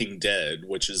Walking Dead,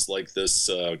 which is like this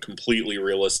completely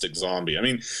realistic zombie. I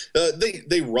mean,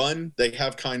 they run. They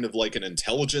have kind of like an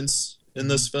intelligence in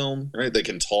this film, right? They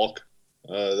can talk,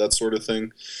 that sort of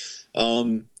thing.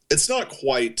 It's not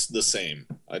quite the same,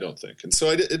 I don't think. And so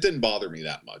it didn't bother me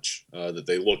that much that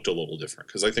they looked a little different,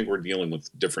 because I think we're dealing with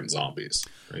different zombies,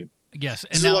 right? Yes.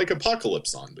 And they're like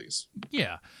apocalypse zombies.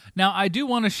 Yeah. Now, I do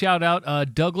want to shout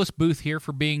out Douglas Booth here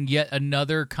for being yet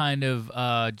another kind of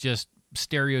just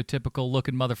stereotypical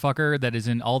looking motherfucker that is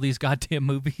in all these goddamn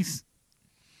movies.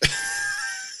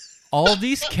 All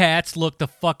these cats look the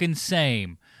fucking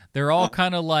same. They're all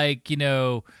kind of like, you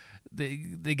know...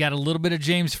 They got a little bit of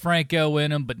James Franco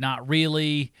in them, but not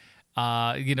really.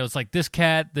 You know, it's like this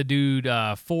cat, the dude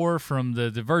 4 from the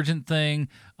Divergent thing.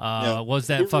 Was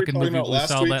that fucking movie we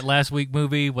saw, that last week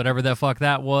movie, whatever the fuck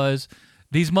that was.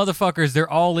 These motherfuckers, they're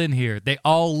all in here. They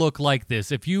all look like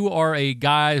this. If you are a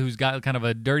guy who's got kind of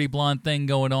a dirty blonde thing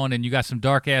going on and you got some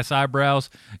dark ass eyebrows,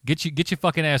 get your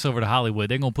fucking ass over to Hollywood.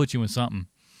 They're gonna put you in something.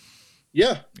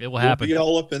 Yeah, it will happen. We'll be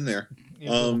all up in there. It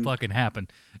will fucking happen.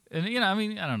 And, you know, I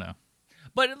mean, I don't know.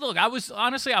 But look, I was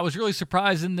really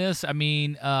surprised in this. I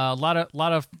mean, a lot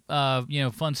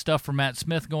of fun stuff from Matt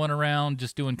Smith going around,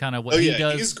 just doing kind of what he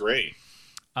does. He's great.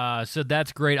 So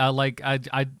that's great. I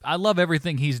love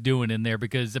everything he's doing in there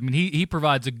because I mean he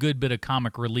provides a good bit of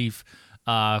comic relief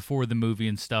for the movie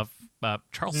and stuff.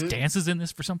 Charles Dance is in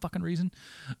this for some fucking reason.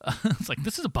 It's like,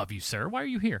 this is above you, sir. Why are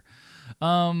you here?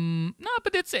 No,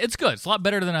 but it's good. It's a lot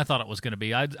better than I thought it was going to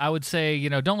be. I would say,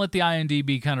 don't let the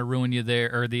IMDb kind of ruin you there,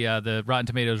 or the Rotten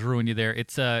Tomatoes ruin you there.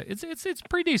 It's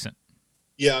pretty decent.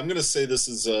 Yeah, I'm going to say this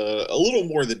is a little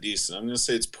more than decent. I'm going to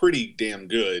say it's pretty damn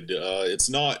good.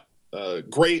 It's not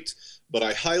great, but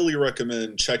I highly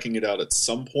recommend checking it out at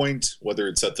some point, whether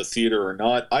it's at the theater or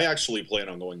not. I actually plan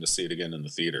on going to see it again in the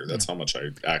theater. That's how much I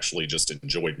actually just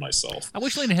enjoyed myself. I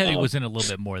wish Lena Headey was in a little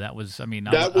bit more. That was, I mean,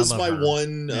 that was my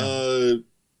her.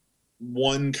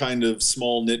 one kind of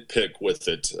small nitpick with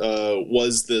it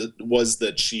was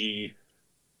that she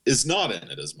is not in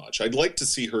it as much. I'd like to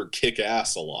see her kick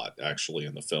ass a lot actually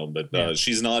in the film, but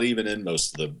she's not even in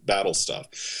most of the battle stuff.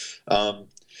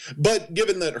 But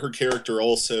given that her character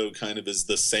also kind of is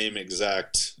the same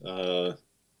exact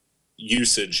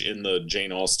usage in the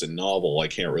Jane Austen novel, I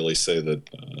can't really say that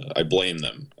I blame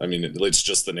them. I mean, it's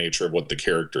just the nature of what the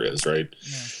character is, right?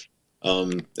 Yeah.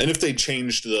 And if they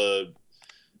changed the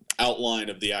outline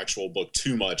of the actual book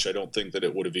too much, I don't think that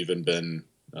it would have even been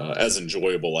as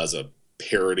enjoyable as a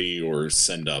parody or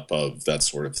send-up of that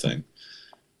sort of thing.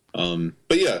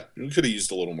 But yeah, we could have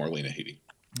used a little more Lena Headey.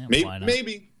 Yeah,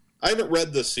 maybe. I haven't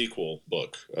read the sequel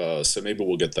book, so maybe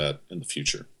we'll get that in the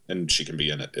future, and she can be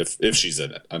in it if she's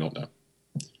in it. I don't know.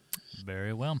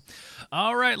 Very well.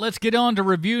 All right, let's get on to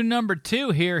review number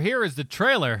 2 here. Here is the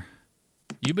trailer.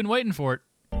 You've been waiting for it.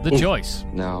 The Choice.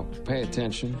 Now, pay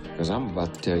attention, because I'm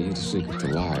about to tell you the secret to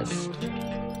life.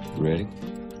 You ready?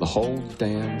 The whole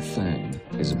damn thing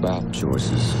is about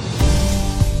choices.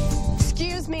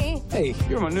 Excuse me. Hey,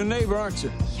 you're my new neighbor, aren't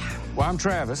you? Yeah. Well, I'm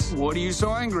Travis. What are you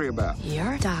so angry about?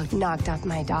 Your dog knocked up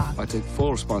my dog. I take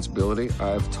full responsibility.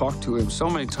 I've talked to him so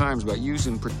many times about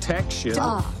using protection.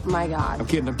 Oh, my God. I'm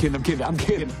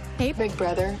kidding. Hey, big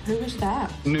brother. Who was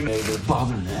that? New neighbor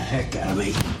bothering the heck out of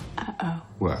me. Uh-oh.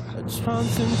 What?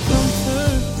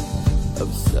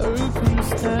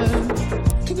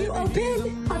 Can you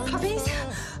open our puppies?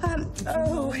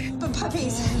 The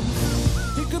puppies.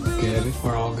 Gabby,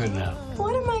 we're all good now.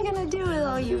 What am I gonna do with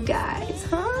all you guys,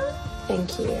 huh?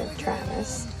 Thank you,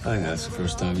 Travis. I think that's the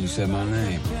first time you said my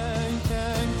name.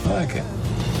 I like it.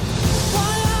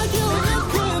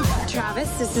 Travis,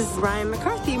 this is Ryan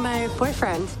McCarthy, my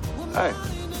boyfriend. Hi.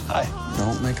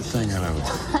 Don't make a thing out of it.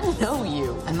 I know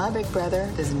you. And my big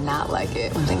brother does not like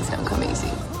it when things don't come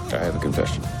easy. I have a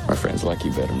confession. My friends like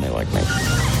you better than they like me.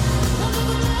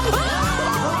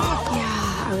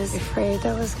 Yeah, I was afraid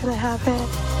that was gonna happen.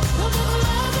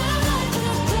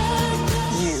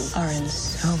 You are in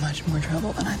so much more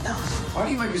trouble than I thought. Why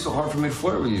do you make it so hard for me to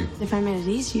flirt with you? If I made it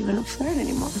easy, you wouldn't flirt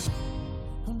anymore.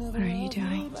 What are you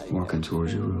doing? Walking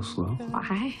towards you real slow.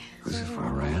 Why? Because if I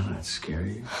ran, I'd scare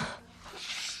you.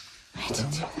 I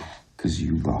didn't do that. Because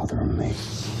you bother me.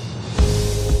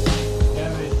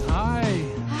 Gabby, hi.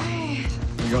 Hi.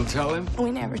 You gonna tell him? We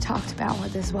never talked about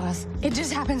what this was. It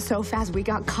just happened so fast, we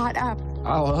got caught up.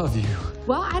 I love you.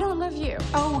 Well, I don't love you.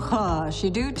 Oh, hush, you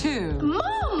do too.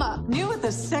 Mom! Knew it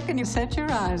the second you set your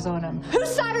eyes on him. Whose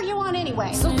side are you on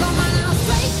anyway?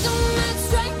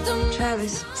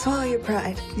 Travis, swallow your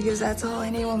pride, because that's all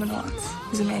any woman wants,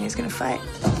 is a man who's gonna fight.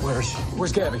 Where is she?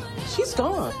 Where's Gabby? She's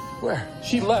gone. Where?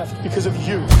 She left because of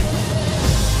you.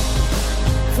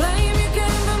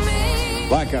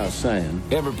 Like I was saying,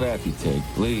 every path you take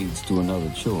leads to another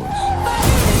choice.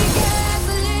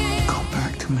 Come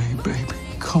back to me, baby.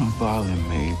 Come bother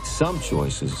me. Some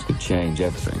choices could change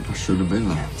everything. I should have been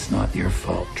there. It's not your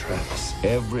fault, Travis.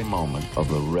 Every moment of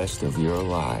the rest of your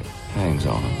life hangs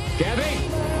on them. Gabby!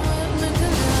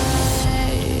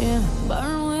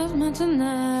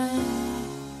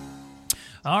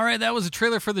 All right, that was a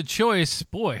trailer for The Choice.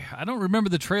 Boy, I don't remember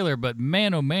the trailer, but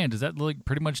man, oh man, does that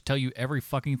pretty much tell you every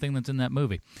fucking thing that's in that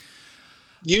movie.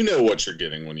 You know what you're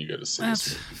getting when you go to see That's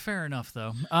this movie. fair enough,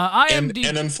 though. And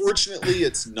unfortunately,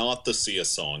 it's not the Sia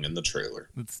song in the trailer.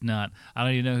 It's not. I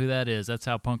don't even know who that is. That's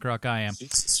how punk rock I am.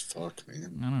 Jesus fuck,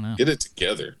 man. I don't know. Get it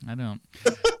together. I don't.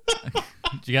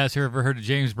 Did you guys ever heard of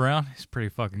James Brown? He's pretty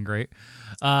fucking great.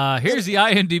 Here's the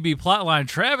IMDb plotline.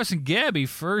 Travis and Gabby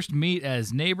first meet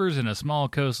as neighbors in a small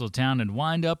coastal town and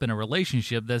wind up in a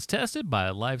relationship that's tested by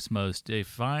life's most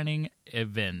defining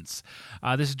events.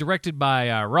 This is directed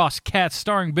by Ross Katz,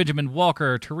 starring Benjamin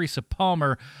Walker, Teresa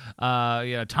Palmer,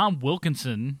 Tom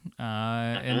Wilkinson.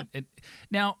 And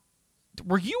now,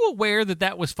 Were you aware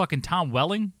that was fucking Tom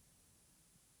Welling?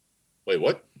 Wait,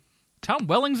 what? Tom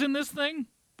Welling's in this thing?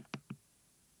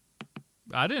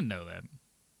 I didn't know that.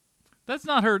 That's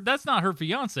not her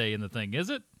fiance in the thing, is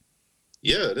it?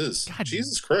 Yeah, it is. God,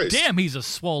 Jesus Christ. Damn, he's a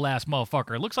swole ass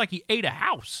motherfucker. It looks like he ate a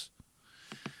house.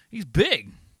 He's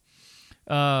big.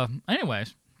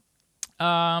 Anyways.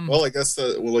 Well, I guess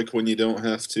that like when you don't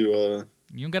have to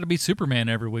you don't got to be Superman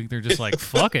every week. They're just like,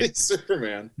 fuck it.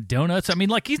 Superman. Donuts. I mean,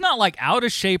 like, he's not like out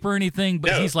of shape or anything,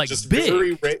 but he's like just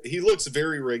big. He looks a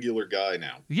very regular guy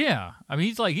now. Yeah. I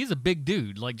mean, he's a big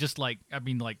dude. Like, just like, I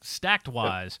mean, like stacked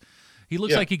wise. He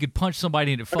looks like he could punch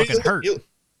somebody and it fucking hurt.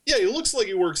 He looks like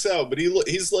he works out, but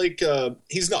he's like,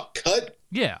 he's not cut.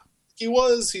 Yeah.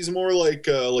 He's more like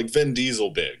Vin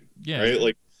Diesel big. Yeah.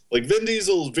 Right? Like Vin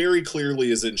Diesel very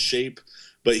clearly is in shape,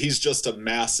 but he's just a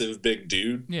massive big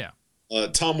dude. Yeah.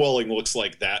 Tom Welling looks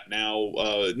like that now.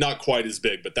 Not quite as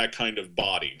big, but that kind of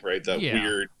body, right? That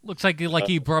weird. Looks like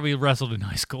he probably wrestled in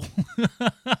high school.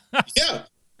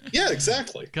 Yeah,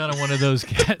 exactly. Kind of one of those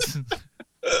cats.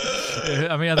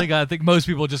 I mean, I think most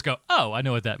people just go, "Oh, I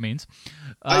know what that means."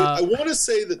 I want to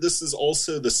say that this is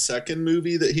also the second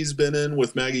movie that he's been in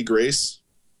with Maggie Grace.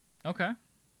 Okay.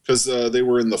 Because they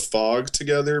were in The Fog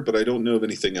together, but I don't know of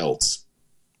anything else.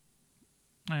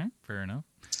 All right, fair enough.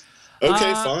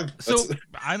 Okay, fine. So,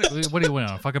 what do you want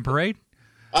on a fucking parade?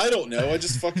 I don't know. I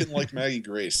just fucking like Maggie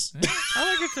Grace. I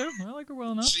like her too. I like her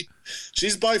well enough.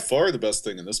 She's by far the best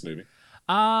thing in this movie.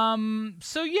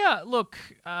 So yeah, look,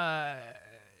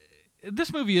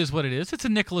 this movie is what it is. It's a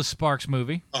Nicolas Sparks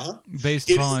movie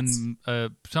based on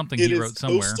something he wrote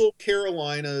somewhere. Coastal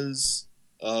Carolina's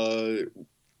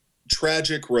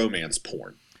tragic romance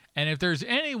porn. And if there's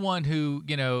anyone who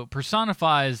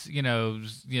personifies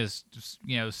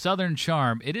Southern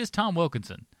charm, it is Tom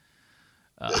Wilkinson.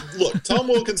 Look, Tom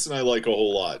Wilkinson I like a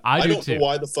whole lot. I don't know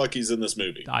why the fuck he's in this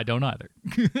movie. I don't either.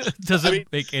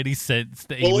 Doesn't make any sense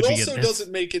that he would be in this. It also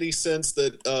doesn't make any sense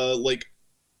that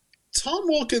Tom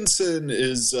Wilkinson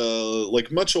is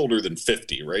much older than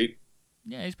 50, right?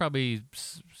 Yeah, he's probably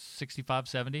 65,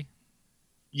 70.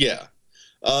 Yeah.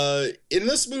 In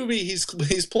this movie, he's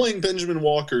playing Benjamin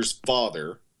Walker's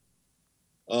father.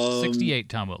 68,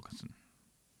 Tom Wilkinson.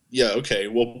 Yeah, okay.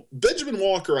 Well, Benjamin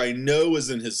Walker, I know, is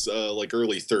in his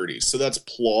early 30s, so that's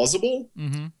plausible.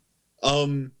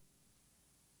 Mm-hmm.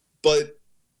 But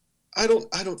I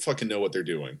don't fucking know what they're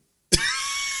doing.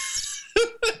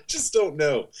 Just don't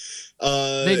know.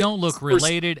 They don't look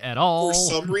related at all. For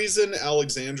some reason,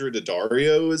 Alexandra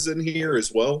Daddario is in here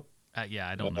as well. Yeah,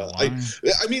 I don't know why.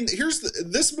 I mean, here's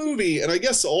this movie, and I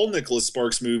guess all Nicolas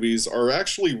Sparks movies are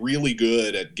actually really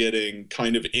good at getting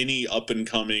kind of any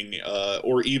up-and-coming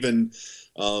or even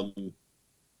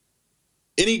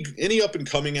any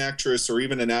up-and-coming actress or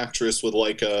even an actress with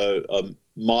like a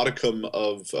modicum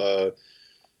of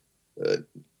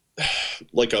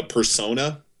like a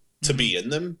persona to be in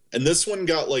them. And this one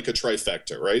got like a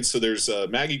trifecta, right? So there's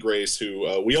Maggie Grace,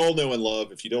 who we all know and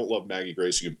love. If you don't love Maggie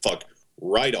Grace, you can fuck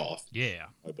right off. Yeah.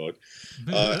 My book.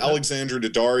 Alexandra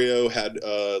Daddario had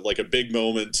like a big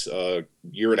moment a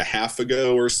year and a half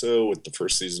ago or so with the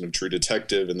first season of True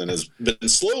Detective, and then has been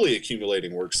slowly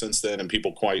accumulating work since then, and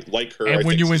people quite like her. And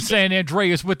when you in San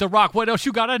Andreas with The Rock, what else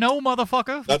you gotta know,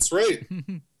 motherfucker? That's right.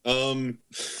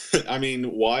 I mean,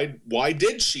 why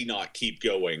did she not keep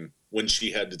going when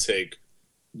she had to take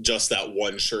just that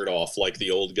one shirt off like the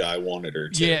old guy wanted her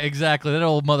to? Yeah, exactly. That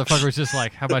old motherfucker was just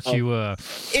like, how about you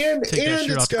take that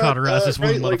shirt off to cauterize this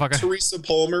wound, motherfucker? Like Teresa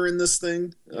Palmer in this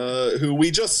thing, who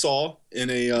we just saw in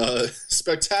a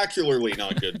spectacularly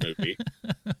not good movie.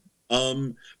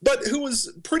 But who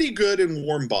was pretty good in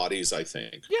Warm Bodies, I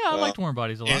think. Yeah, I liked Warm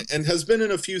Bodies a lot. And has been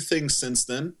in a few things since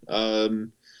then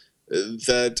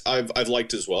that I've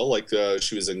liked as well. Like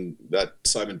she was in that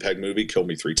Simon Pegg movie, Kill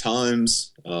Me 3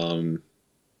 Times.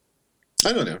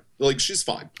 I don't know. Like, she's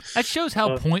fine. That shows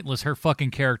how pointless her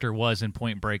fucking character was in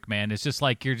Point Break, man. It's just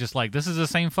like, you're just like, this is the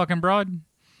same fucking broad?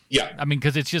 Yeah. I mean,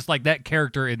 because it's just like that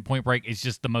character in Point Break is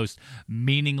just the most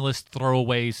meaningless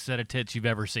throwaway set of tits you've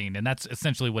ever seen, and that's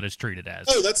essentially what it's treated as.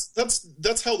 Oh,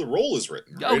 that's how the role is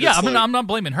written. Right? Oh, yeah. I'm not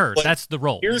blaming her. Like, that's the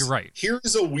role. You're right.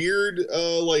 Here's a weird,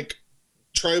 like,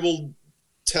 tribal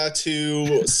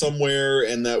tattoo somewhere,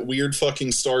 and that weird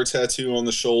fucking star tattoo on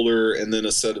the shoulder, and then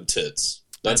a set of tits.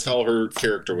 That's how her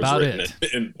character was written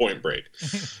in Point Break.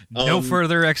 No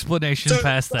further explanation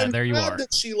past that. There you are.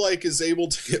 That she like is able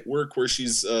to get work where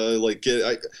she's like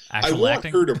I want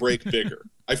her to break bigger.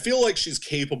 I feel like she's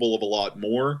capable of a lot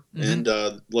more, and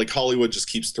like Hollywood just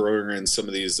keeps throwing her in some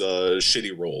of these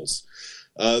shitty roles.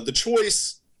 The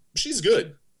Choice, she's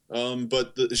good.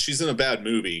 but she's in a bad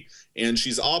movie, and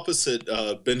she's opposite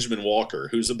Benjamin Walker,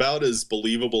 who's about as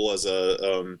believable as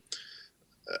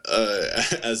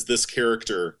as this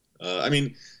character.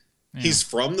 He's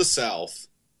from the South,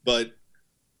 but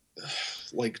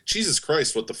like, Jesus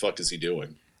Christ, what the fuck is he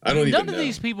doing? I don't even know. None of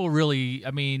these people really.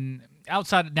 I mean,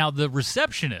 outside now, the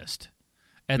receptionist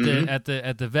at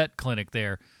the vet clinic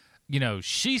there,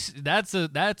 that's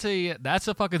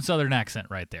a fucking Southern accent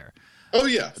right there. Oh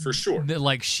yeah, for sure.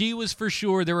 Like, she was for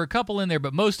sure. There were a couple in there,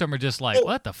 but most of them are just like,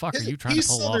 what the fuck are you trying to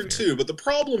pull off here? He's Southern too, but the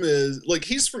problem is, like,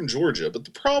 he's from Georgia, but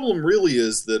the problem really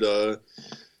is that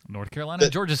North Carolina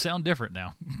and Georgia sound different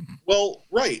now. Well,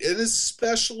 right, and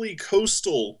especially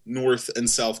coastal North and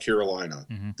South Carolina.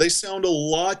 Mm-hmm. They sound a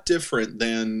lot different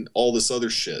than all this other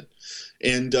shit.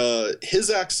 And his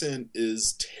accent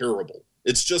is terrible.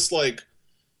 It's just like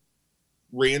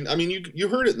you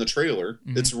heard it in the trailer.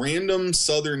 Mm-hmm. It's random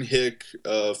Southern hick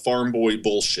farm boy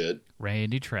bullshit.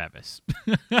 Randy Travis.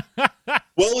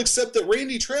 Well, except that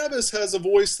Randy Travis has a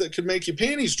voice that could make your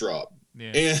panties drop.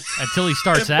 Yeah. Until he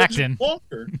starts acting.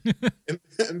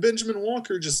 And Benjamin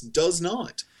Walker just does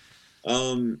not.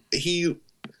 I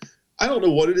don't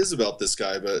know what it is about this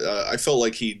guy, but I felt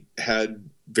like he had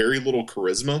very little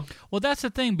charisma. Well, that's the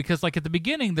thing, because like at the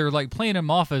beginning they're like playing him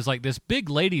off as like this big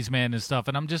ladies man and stuff,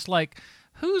 and I'm just like,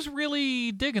 who's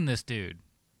really digging this dude?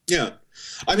 Yeah.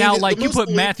 Now, like, you put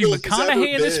Matthew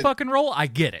McConaughey in this fucking role, I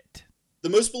get it. The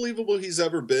most believable he's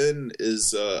ever been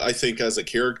is, I think, as a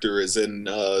character, is in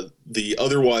the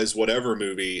Otherwise Whatever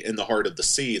movie, In the Heart of the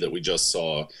Sea, that we just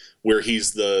saw, where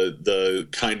he's the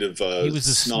kind of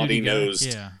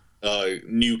snotty-nosed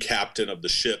new captain of the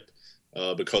ship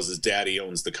because his daddy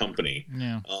owns the company.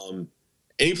 Yeah. And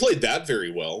he played that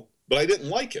very well, but I didn't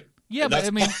like him. Yeah, but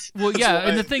I mean,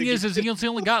 and the thing is he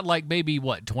only got like maybe,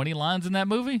 20 lines in that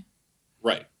movie?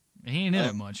 Right. He ain't in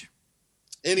it much.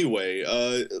 Anyway,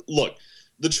 look,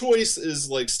 the choice is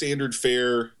like standard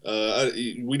fare.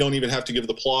 We don't even have to give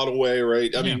the plot away,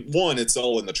 right? I mean, one, it's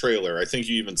all in the trailer. I think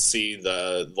you even see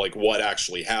what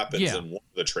actually happens in one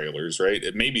of the trailers, right?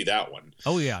 It may be that one.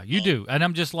 Oh yeah, you do. And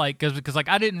I'm just like, because like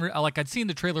I didn't I'd seen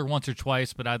the trailer once or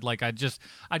twice, but I'd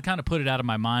kind of put it out of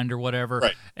my mind or whatever.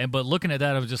 Right. But looking at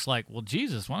that, I was just like, well,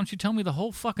 Jesus, why don't you tell me the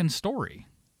whole fucking story?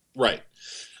 Right.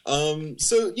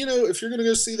 So, if you're going to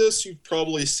go see this, you've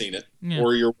probably seen it,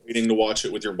 or you're waiting to watch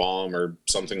it with your mom or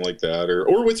something like that,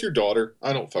 or with your daughter.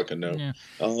 I don't fucking know. Yeah.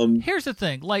 Here's the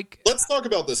thing, let's talk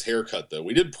about this haircut, though.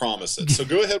 We did promise it. So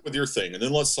go ahead with your thing, and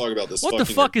then let's talk about this. What the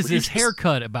fuck is this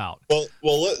haircut about? Well,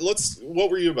 let's, what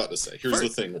were you about to say? Here's the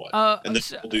thing, and then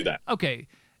we'll do that. Okay.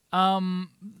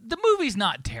 The movie's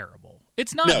not terrible.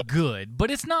 It's not good,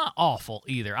 but it's not awful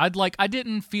either. I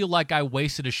didn't feel like I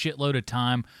wasted a shitload of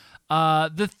time.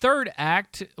 The third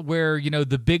act, where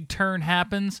the big turn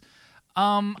happens,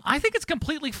 I think it's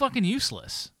completely fucking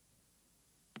useless.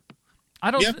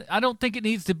 I don't think it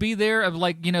needs to be there. Of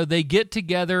they get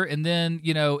together and then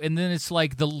it's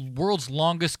like the world's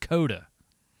longest coda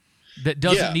that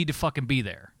doesn't need to fucking be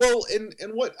there. Well, and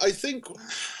what I think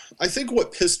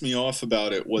what pissed me off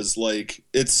about it was like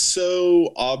it's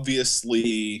so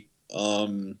obviously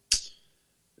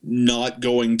not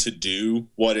going to do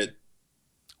what it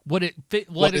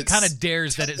kind of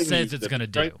dares that it says it's going to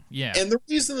do. Right? Yeah. And the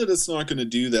reason that it's not going to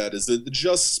do that is that it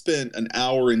just spent an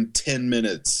hour and 10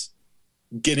 minutes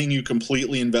getting you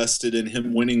completely invested in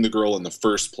him winning the girl in the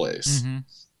first place. Mm-hmm.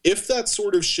 If that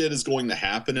sort of shit is going to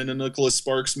happen in a Nicolas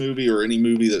Sparks movie or any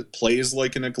movie that plays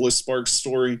like a Nicolas Sparks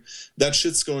story, that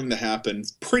shit's going to happen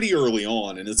pretty early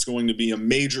on, and it's going to be a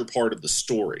major part of the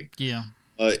story. Yeah.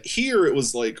 Here it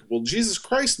was like, well, Jesus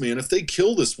Christ, man, if they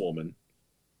kill this woman,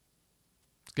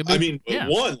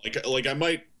 one, like I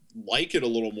might like it a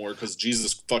little more because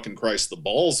Jesus fucking Christ, the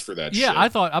balls for that shit. Yeah,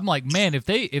 I'm like, man, if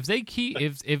she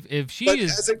is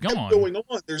as it kept going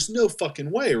on, there's no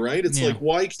fucking way, right? It's like,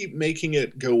 why keep making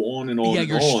it go on and on? Yeah,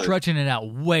 you're stretching it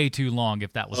out way too long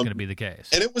if that was going to be the case.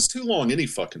 And it was too long any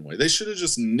fucking way. They should have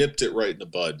just nipped it right in the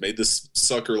bud, made this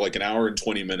sucker like an hour and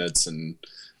 20 minutes, and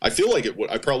I feel like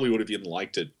I probably would have even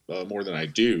liked it more than I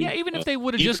do. Yeah, even if they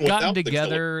would have just gotten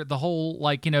together, the whole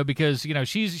because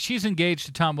she's engaged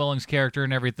to Tom Welling's character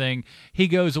and everything. He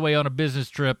goes away on a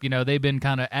business trip. They've been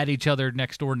kind of at each other,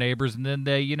 next door neighbors, and then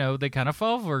they kind of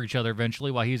fall for each other eventually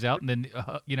while he's out, and then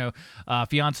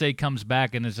fiance comes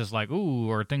back and is just like, ooh,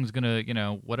 or things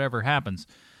gonna whatever happens,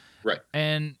 right?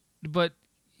 But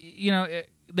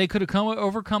they could have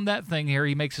overcome that thing here.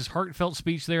 He makes his heartfelt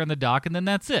speech there in the dock, and then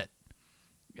that's it.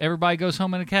 Everybody goes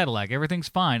home in a Cadillac. Everything's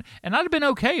fine. And I'd have been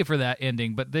okay for that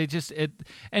ending, but they just...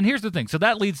 And here's the thing. So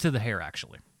that leads to the hair,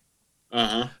 actually.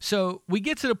 So we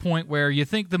get to the point where you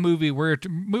think the movie, where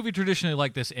movie traditionally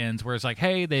like this ends, where it's like,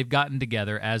 hey, they've gotten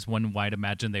together as one might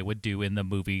imagine they would do in the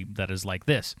movie that is like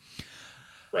this.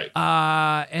 Right.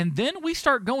 And then we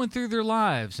start going through their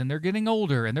lives, and they're getting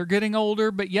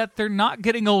older, but yet they're not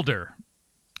getting older.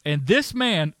 And this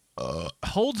man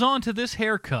holds on to this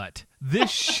haircut,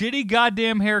 this shitty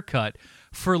goddamn haircut,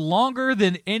 for longer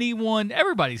than anyone.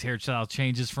 Everybody's hairstyle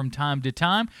changes from time to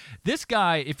time. This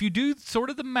guy, if you do sort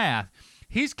of the math,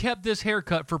 he's kept this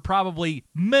haircut for probably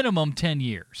minimum 10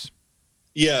 years.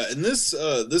 Yeah, and this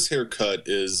haircut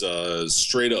is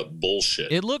straight up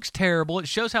bullshit. It looks terrible. It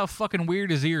shows how fucking weird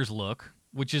his ears look,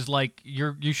 which is like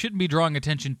you shouldn't be drawing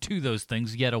attention to those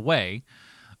things yet away.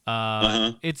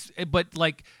 But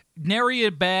like nary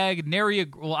a bag,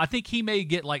 well, I think he may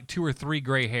get like 2 or 3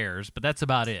 gray hairs, but that's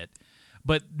about it.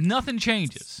 But nothing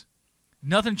changes.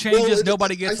 Nothing changes. Well,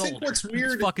 nobody gets older. What's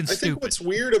weird, it's fucking stupid. I think what's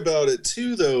weird about it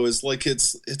too, though, is like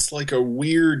it's like a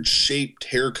weird shaped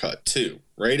haircut too,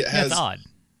 right? That's odd.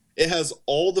 It has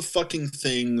all the fucking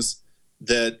things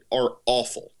that are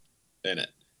awful in it.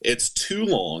 It's too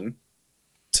long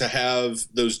to have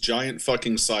those giant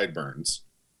fucking sideburns.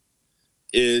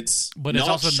 It's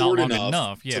also not long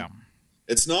enough. Yeah,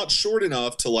 it's not short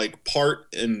enough to like part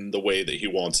in the way that he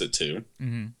wants it to.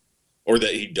 Mm-hmm. Or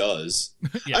that he does.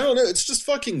 Yeah. I don't know. It's just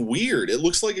fucking weird. It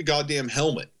looks like a goddamn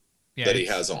helmet that he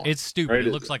has on. It's stupid. Right?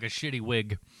 It looks like a shitty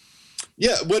wig.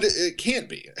 Yeah, but it can't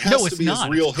be. It has to be his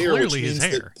real hair. Clearly his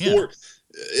hair.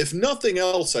 If nothing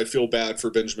else, I feel bad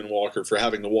for Benjamin Walker for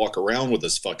having to walk around with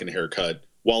this fucking haircut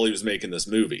while he was making this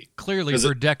movie. Clearly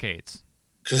for decades.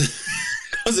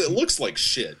 Because it looks like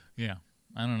shit. Yeah.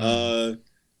 I don't know.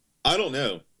 I don't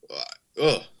know.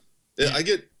 I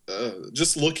get...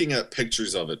 just looking at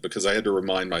pictures of it, because I had to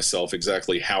remind myself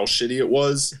exactly how shitty it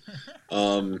was,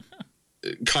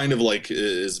 kind of like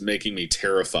is making me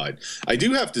terrified. I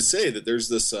do have to say that there's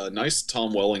this nice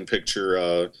Tom Welling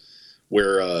picture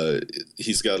where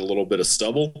he's got a little bit of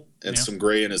stubble and some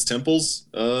gray in his temples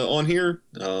on here,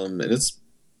 and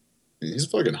he's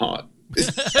fucking hot.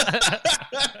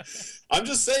 I'm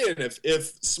just saying,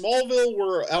 if Smallville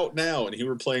were out now and he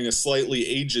were playing a slightly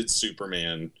aged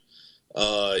Superman,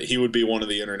 he would be one of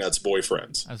the internet's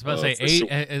boyfriends. I was about to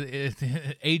say,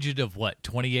 aged of what,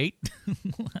 28?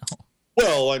 Wow.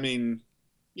 Well, I mean,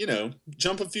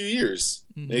 jump a few years,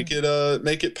 make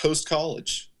it post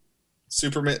college,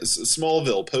 Superman,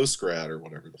 Smallville post grad or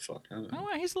whatever the fuck. I don't know.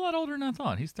 Oh, he's a lot older than I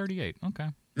thought. He's 38. Okay.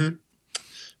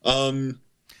 Mm-hmm.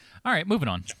 All right, moving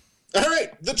on. All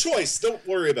right, The Choice. Don't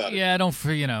worry about it. Yeah,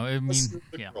 I mean,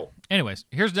 yeah. Anyways,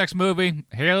 here's the next movie.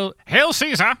 Hail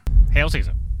Caesar. Hail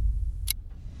Caesar.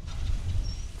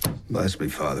 Bless me,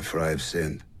 Father, for I have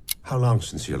sinned. How long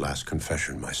since your last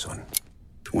confession, my son?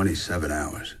 27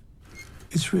 hours.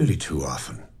 It's really too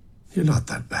often. You're not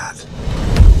that bad.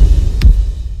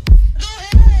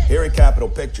 Here at Capitol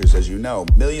Pictures, as you know,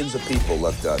 millions of people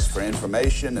look to us for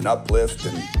information and uplift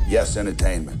and, yes,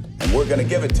 entertainment. And we're going to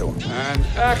give it to them. And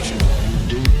action.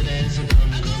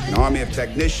 An army of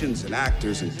technicians and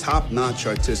actors and top-notch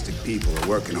artistic people are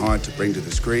working hard to bring to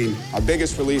the screen our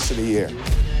biggest release of the year.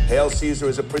 Hail Caesar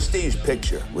is a prestige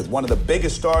picture with one of the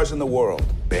biggest stars in the world,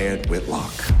 Baird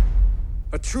Whitlock.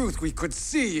 A truth we could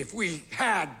see if we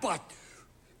had, but...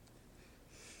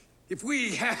 If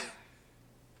we had...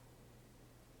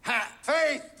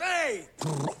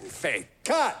 Faith.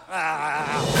 Cut!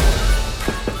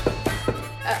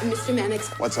 Mr. Mannix.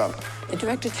 What's up? The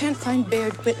director can't find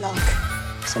Baird Whitlock.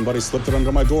 Somebody slipped it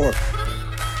under my door.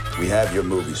 We have your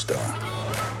movie star.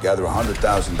 Gather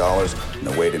 $100,000 and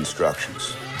await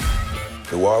instructions.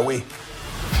 Who are we?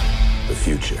 The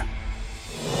future.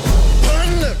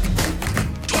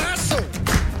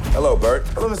 Hello, Bert.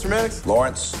 Hello, Mr. Mannix.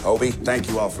 Lawrence, Obi, thank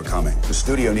you all for coming. the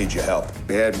studio needs your help.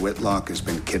 Baird Whitlock has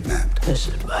been kidnapped. This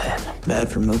is bad. Bad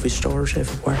for movie stars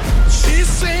everywhere. She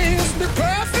sings the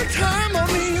perfect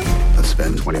harmony. Let's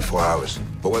spend 24 hours.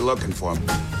 But we're looking for him.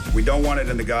 We don't want it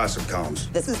in the gossip columns.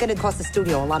 This is going to cost the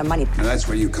studio a lot of money. And that's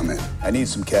where you come in. I need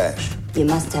some cash. You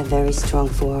must have very strong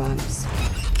forearms.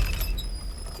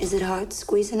 Is it hard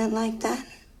squeezing it like that?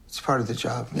 It's part of the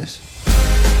job, miss.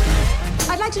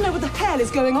 I'd like to know what the hell is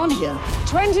going on here.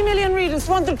 20 million readers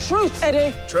want the truth,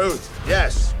 Eddie. Truth,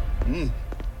 yes.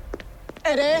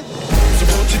 Eddie? So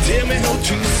won't you tell me no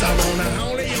truth? I wanna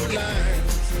only your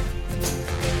lies.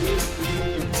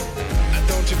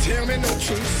 Don't you tell me no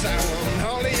truth? I want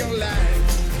only your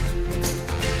lies.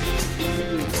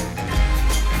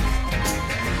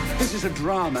 This is a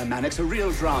drama, Mannix, a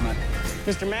real drama.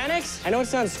 Mr. Mannix, I know it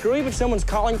sounds screwy, but someone's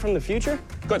calling from the future.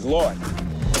 Good Lord.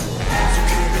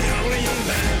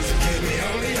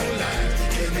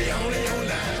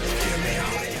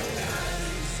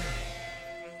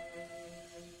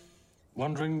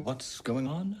 Wondering what's going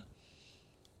on?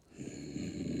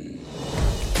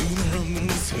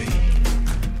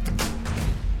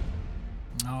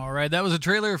 All right, that was a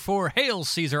trailer for Hail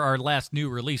Caesar, our last new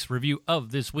release review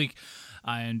of this week.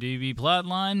 IMDb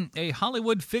plotline: a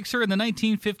Hollywood fixer in the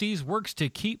 1950s works to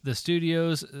keep the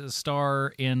studio's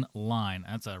star in line.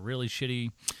 That's a really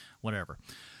shitty whatever.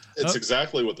 It's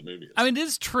exactly what the movie is. I mean, it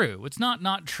is true. It's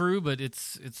not true, but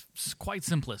it's quite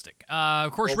simplistic.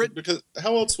 Of course, because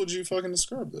how else would you fucking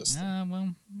describe this?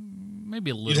 Well,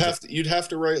 maybe a little. You'd have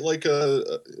to write like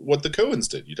what the Coens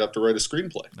did. You'd have to write a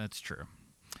screenplay. That's true.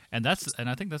 And I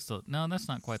think that's that's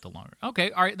not quite the longer.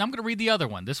 Okay, all right. I'm going to read the other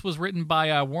one. This was written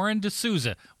by Warren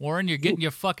D'Souza. Warren, you're getting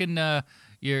your fucking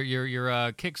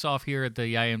your kicks off here at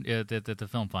the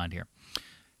Film Find here.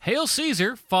 Hail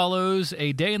Caesar follows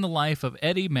a day in the life of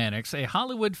Eddie Mannix, a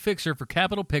Hollywood fixer for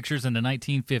Capitol Pictures in the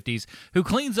 1950s, who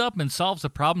cleans up and solves the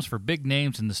problems for big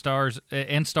names and stars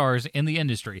in the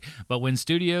industry. But when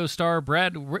studio star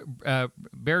Baird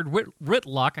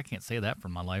Whitlock, I can't say that for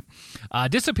my life,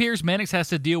 disappears, Mannix has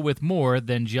to deal with more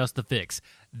than just the fix.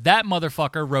 That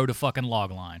motherfucker wrote a fucking log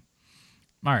line.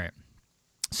 All right.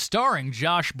 Starring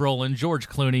Josh Brolin, George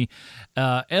Clooney,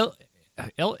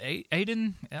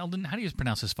 Alden, how do you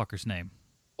pronounce this fucker's name?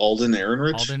 Alden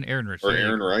Ehrenreich? Alden Ehrenreich. Or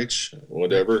Ehrenreich,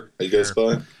 whatever he goes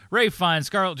by. Ray Fiennes,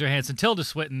 Scarlett Johansson, Tilda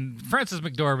Swinton, Frances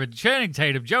McDormand, Channing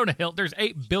Tatum, Jonah Hill. There's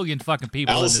 8 billion fucking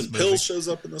people Allison in this movie. Pill shows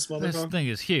up in this motherfucker. This thing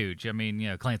is huge. I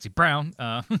mean, Clancy Brown.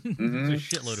 There's a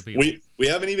shitload of people. We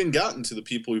haven't even gotten to the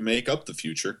people who make up the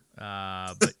future.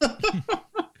 But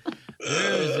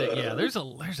there's a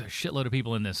shitload of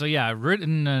people in this. So yeah,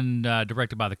 written and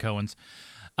directed by the Coens.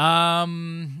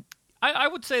 I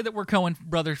would say that we're Cohen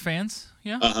Brothers fans.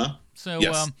 Yeah. Uh-huh. So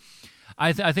yes.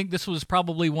 I think this was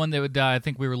probably one that I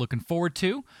think we were looking forward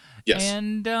to. Yes.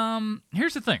 And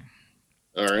here's the thing.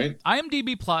 All right.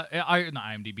 IMDb not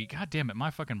IMDb. God damn it,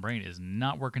 my fucking brain is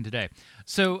not working today.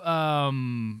 So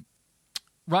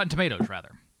Rotten Tomatoes,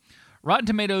 rather. Rotten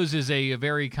Tomatoes is a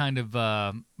very kind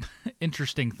of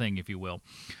interesting thing, if you will.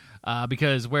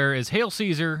 Because whereas Hail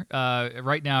Caesar,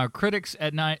 right now, critics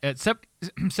at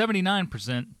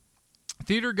 79%,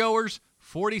 theater goers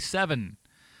 47%.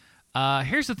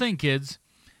 Here's the thing, kids: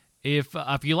 if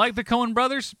you like the Coen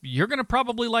Brothers, you're gonna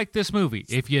probably like this movie.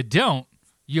 If you don't,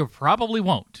 you probably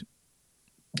won't.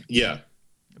 Yeah,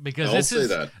 because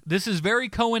this is very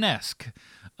Coen-esque.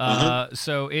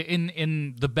 So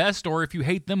in the best, or if you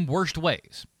hate them, worst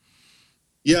ways.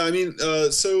 Yeah, I mean,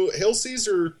 so Hail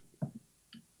Caesar.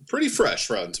 Pretty fresh,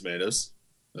 Rotten Tomatoes,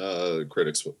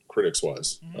 critics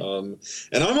wise, and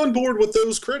I'm on board with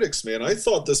those critics, man. I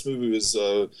thought this movie was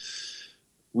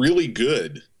really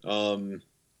good.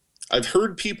 I've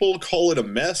heard people call it a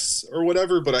mess or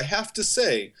whatever, but I have to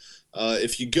say,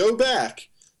 if you go back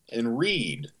and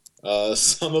read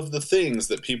some of the things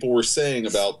that people were saying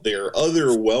about their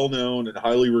other well-known and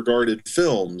highly regarded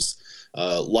films,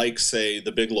 like say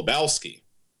The Big Lebowski.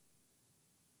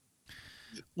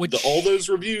 All those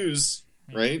reviews,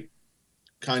 right,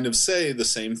 kind of say the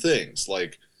same things.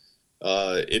 Like,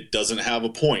 it doesn't have a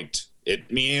point.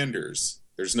 It meanders.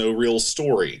 There's no real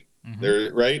story.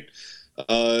 There, right?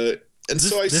 And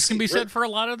this can be said for a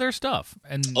lot of their stuff,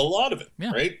 and a lot of it,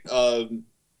 right?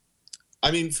 I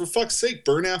mean, for fuck's sake,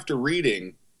 Burn After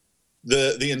Reading,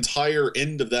 the entire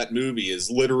end of that movie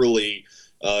is literally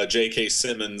J.K.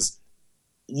 Simmons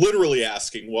literally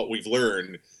asking what we've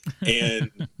learned,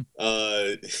 and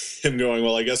him going,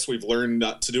 well, I guess we've learned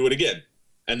not to do it again.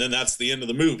 And then that's the end of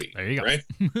the movie. There you go. Right?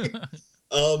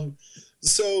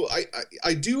 So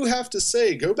I do have to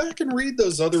say, go back and read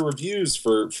those other reviews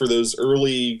for those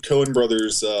early Coen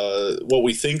Brothers, what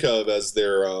we think of as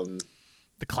their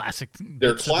classics,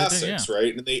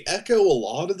 right? And they echo a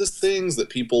lot of the things that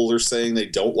people are saying they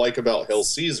don't like about Hail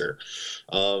Caesar,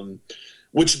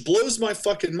 which blows my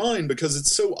fucking mind because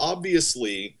it's so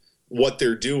obviously what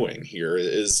they're doing here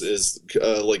is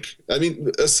like, I mean,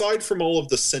 aside from all of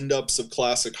the send-ups of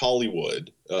classic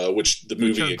Hollywood, which the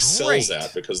movie excels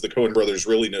at because the Coen Brothers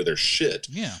really know their shit,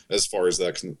 as far as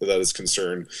that is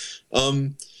concerned.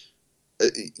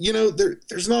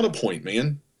 There's not a point,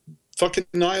 man. Fucking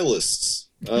nihilists.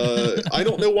 I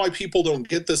don't know why people don't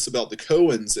get this about the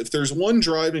Coens. If there's one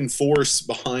driving force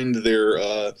behind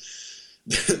their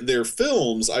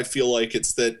films, I feel like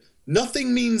it's that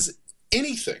nothing means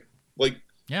anything. Like,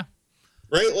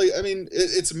 right? Like, I mean,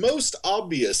 it's most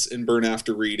obvious in Burn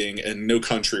After Reading and No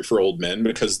Country for Old Men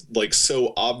because, like,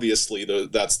 so obviously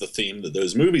that's the theme of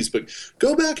those movies. But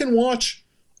go back and watch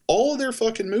all of their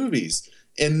fucking movies,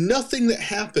 and nothing that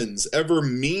happens ever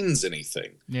means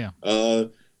anything. Yeah.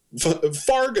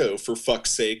 Fargo, for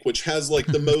fuck's sake, which has like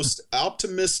the most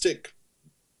optimistic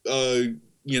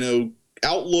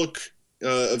outlook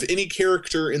of any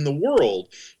character in the world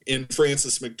in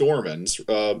Frances McDormand's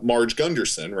Marge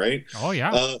Gunderson, right? Oh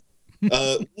yeah.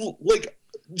 Like,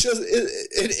 just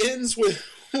it ends with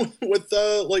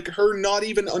like her not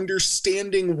even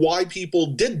understanding why people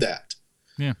did that.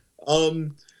 Yeah.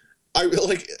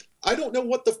 I don't know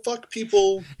what the fuck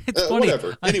people. It's funny.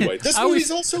 Whatever. Anyway, this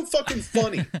movie's also fucking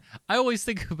funny. I always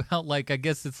think about, like, I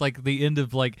guess it's like the end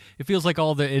of, like, it feels like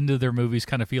all the end of their movies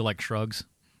kind of feel like shrugs.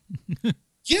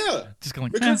 Yeah, just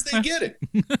going because they get it.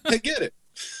 They get it,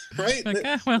 right?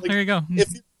 Like, well, there you go.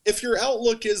 If your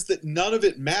outlook is that none of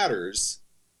it matters,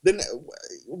 then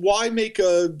why make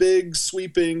a big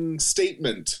sweeping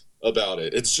statement about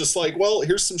it? It's just like, well,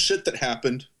 here's some shit that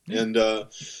happened, and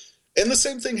the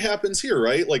same thing happens here,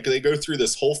 right? Like, they go through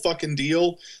this whole fucking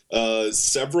deal.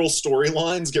 Several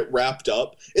storylines get wrapped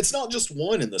up. It's not just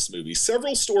one in this movie.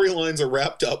 Several storylines are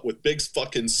wrapped up with big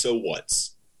fucking so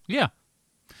whats. Yeah.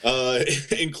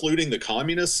 Including the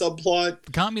communist subplot.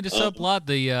 The communist subplot,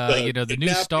 the new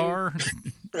star.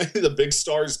 Right? The big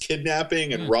star's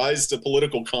kidnapping and rise to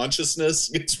political consciousness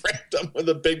gets wrapped up with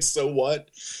a big so what.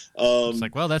 It's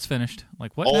like, well, that's finished.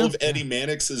 Like, what? All now? of Eddie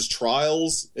Mannix's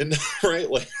trials, and right,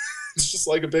 like, it's just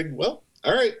like a big, well,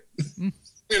 all right, I'm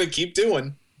gonna keep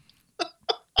doing.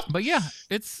 But yeah,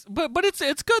 it's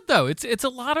good though. It's a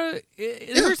lot of.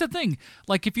 Here's the thing: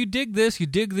 like, if you dig this, you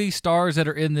dig these stars that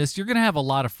are in this, you're gonna have a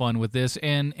lot of fun with this.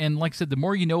 And like I said, the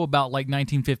more you know about, like,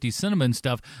 1950s cinema and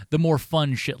stuff, the more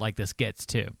fun shit like this gets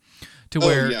too. To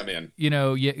where, yeah, man.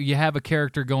 You have a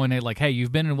character going, like, hey,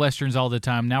 you've been in westerns all the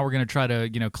time. Now we're gonna try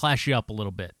to class you up a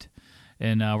little bit.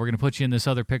 And we're going to put you in this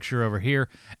other picture over here.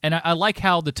 And I like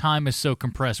how the time is so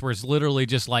compressed, where it's literally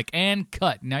just like, and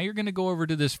cut. Now you're going to go over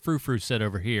to this frou-frou set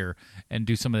over here and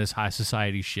do some of this high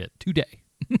society shit today.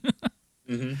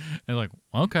 And like,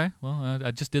 okay, well, I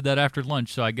just did that after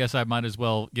lunch, so I guess I might as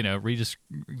well,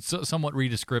 somewhat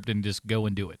read a script and just go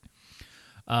and do it.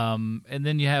 And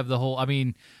then you have the whole,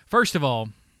 first of all,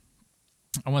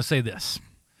 I want to say this.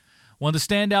 One of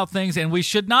the standout things, and we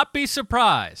should not be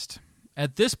surprised.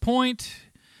 At this point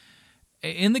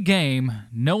in the game,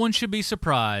 no one should be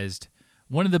surprised.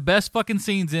 One of the best fucking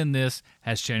scenes in this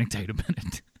has Channing Tatum in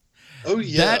it. Oh,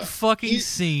 yeah. That fucking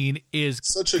scene is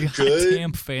such a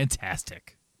goddamn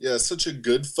fantastic. Yeah, such a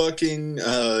good fucking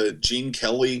Gene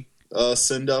Kelly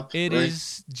send-up. It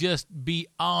is just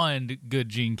beyond good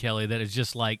Gene Kelly. That is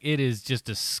just like, it is just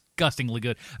disgustingly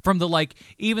good. From the, like,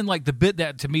 even like the bit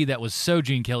that to me that was so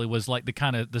Gene Kelly was like the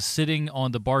kind of the sitting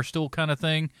on the bar stool kind of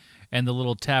thing. And the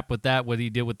little tap with that, what he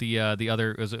did with the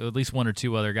other, was at least one or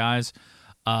two other guys.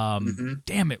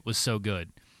 Damn, it was so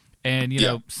good. And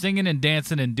singing and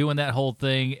dancing and doing that whole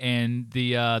thing, and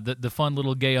the fun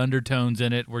little gay undertones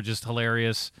in it were just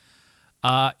hilarious.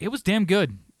 It was damn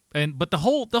good. But the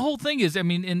whole thing is,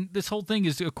 and this whole thing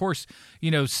is, of course,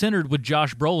 centered with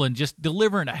Josh Brolin just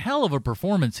delivering a hell of a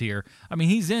performance here.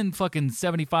 He's in fucking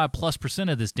 75+%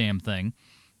 of this damn thing.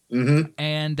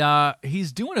 And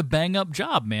he's doing a bang-up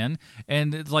job, man.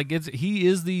 And it's like he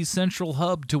is the central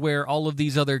hub to where all of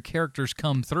these other characters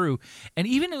come through. And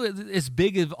even as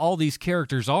big as all these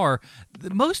characters are,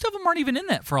 most of them aren't even in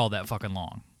that for all that fucking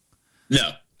long.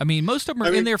 No. Most of them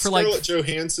are in there for Scarlett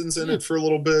Johansson's in it for a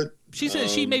little bit.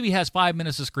 She maybe has 5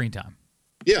 minutes of screen time.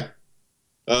 Yeah.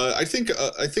 I think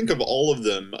of all of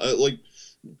them, like,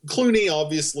 Clooney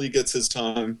obviously gets his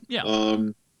time. Yeah.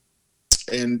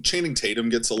 And Channing Tatum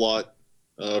gets a lot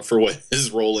for what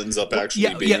his role ends up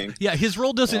actually being. Yeah, his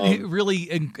role doesn't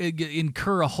really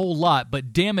incur a whole lot,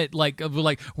 but damn it, like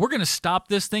we're going to stop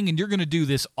this thing and you're going to do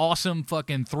this awesome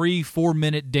fucking 3-4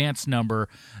 minute dance number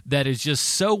that is just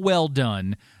so well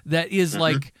done that is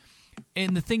like,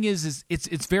 and the thing is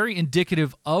it's very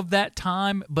indicative of that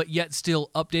time, but yet still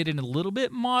updated and a little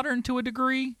bit modern to a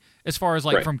degree as far as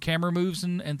like from camera moves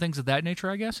and things of that nature,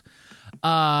 I guess.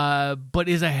 But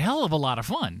is a hell of a lot of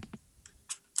fun.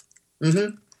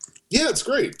 Yeah, it's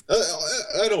great.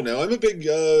 I don't know. I'm a big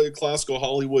classical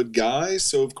Hollywood guy,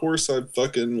 so of course I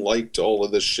fucking liked all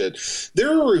of this shit.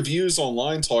 There are reviews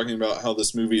online talking about how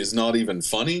this movie is not even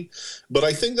funny, but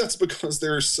I think that's because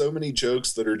there are so many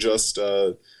jokes that are just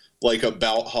like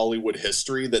about Hollywood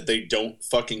history that they don't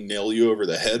fucking nail you over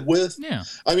the head with. Yeah.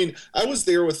 I was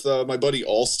there with my buddy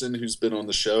Alston, who's been on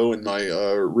the show, and my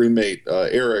roommate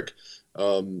Eric.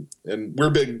 And we're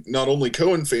big, not only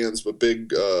Cohen fans, but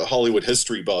big Hollywood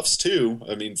history buffs too.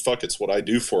 Fuck, it's what I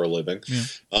do for a living.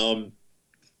 Yeah.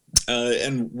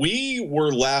 And we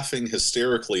were laughing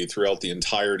hysterically throughout the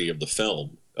entirety of the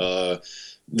film.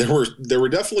 there were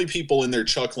definitely people in there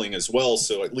chuckling as well,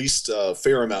 so at least a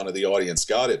fair amount of the audience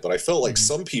got it. But I felt like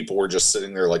some people were just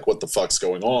sitting there like, what the fuck's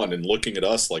going on, and looking at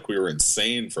us like we were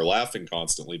insane for laughing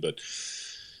constantly. But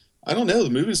I don't know, the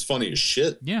movie's funny as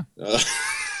shit. Yeah.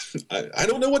 I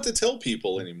don't know what to tell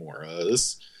people anymore.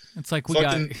 It's like we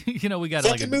got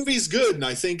fucking movie's good, and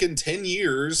I think in 10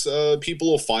 years,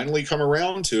 people will finally come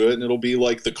around to it, and it'll be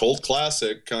like the cult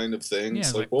classic kind of thing. Yeah,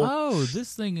 it's like, well,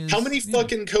 this thing is... How many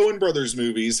fucking Cohen Brothers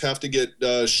movies have to get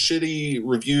shitty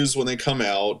reviews when they come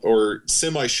out, or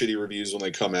semi-shitty reviews when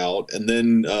they come out, and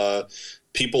then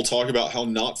people talk about how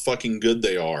not fucking good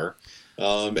they are,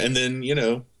 and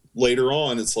then, later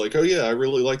on, it's like, oh yeah, I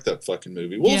really like that fucking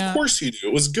movie. Well, of course you do.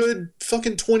 It was good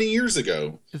fucking 20 years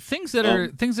ago. Things that are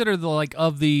the, like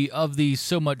of the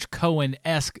so much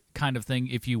Cohen-esque kind of thing,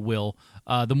 if you will,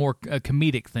 the more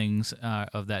comedic things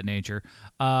of that nature.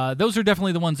 Those are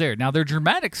definitely the ones there. Now, their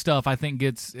dramatic stuff, I think,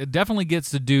 definitely gets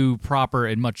to do proper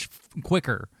and much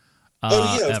quicker.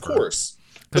 Of course.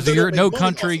 Because your No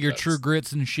Country, your True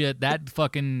Grits and shit,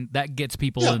 that gets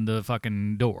people in the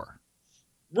fucking door.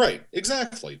 Right,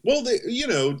 exactly. Well,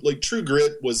 like True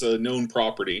Grit was a known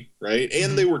property, right?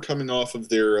 And they were coming off of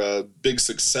their big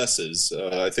successes.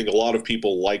 I think a lot of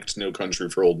people liked No Country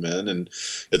for Old Men, and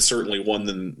it certainly won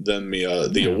them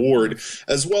the award,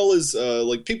 as well as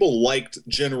like people liked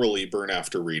generally Burn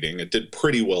After Reading. It did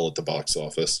pretty well at the box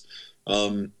office.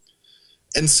 And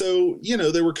so,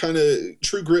 they were kind of,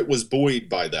 True Grit was buoyed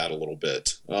by that a little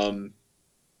bit.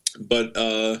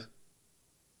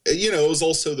 It was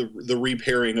also the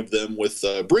repairing of them with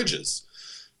Bridges,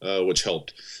 which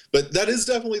helped. But that is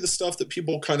definitely the stuff that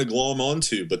people kind of glom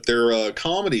onto. But their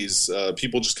comedies,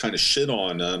 people just kind of shit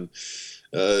on.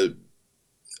 The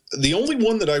only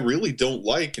one that I really don't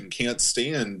like and can't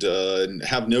stand and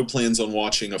have no plans on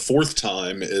watching a fourth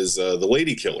time is The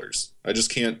Lady Killers. I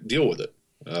just can't deal with it.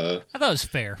 I thought it was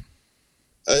fair.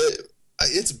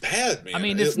 It's bad, man. I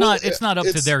mean, it's not up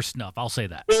to their snuff. I'll say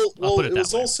that. Well, it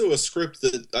was also a script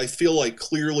that I feel like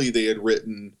clearly they had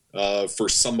written for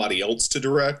somebody else to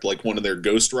direct, like one of their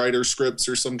ghostwriter scripts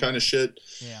or some kind of shit.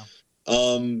 Yeah.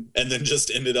 And then just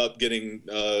ended up getting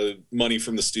money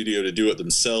from the studio to do it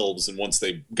themselves. And once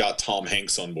they got Tom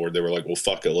Hanks on board, they were like, well,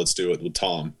 fuck it, let's do it with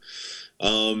Tom.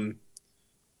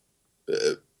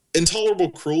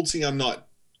 Intolerable Cruelty, I'm not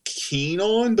keen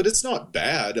on, but it's not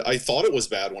bad. I thought it was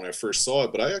bad when I first saw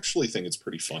it, but I actually think it's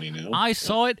pretty funny now. I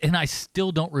saw it, and I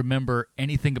still don't remember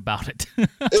anything about it.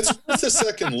 It's worth a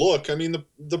second look. I mean,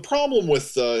 the problem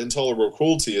with Intolerable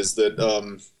Cruelty is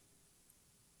that,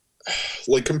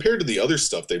 like, compared to the other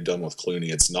stuff they've done with Clooney,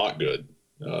 it's not good.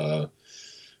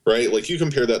 Right? Like, you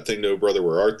compare that thing to Oh Brother,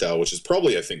 Where Art Thou, which is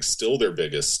probably, I think, still their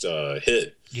biggest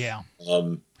hit. Yeah.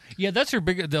 Yeah, that's your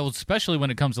big, especially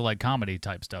when it comes to like comedy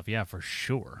type stuff. Yeah, for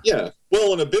sure. Yeah,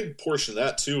 well, and a big portion of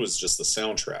that too is just the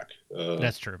soundtrack.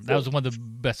 That's true. That was one of the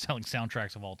best-selling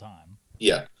soundtracks of all time.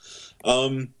 Yeah.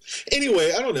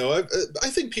 Anyway, I don't know. I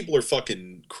think people are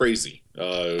fucking crazy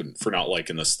for not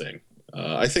liking this thing.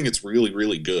 I think it's really,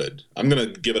 really good. I'm gonna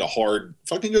give it a hard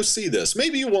fucking go see this.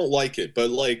 Maybe you won't like it, but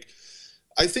like,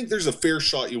 I think there's a fair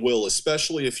shot you will,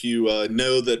 especially if you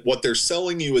know that what they're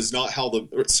selling you is not how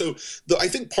I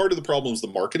think part of the problem is the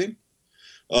marketing.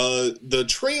 The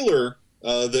trailer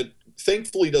that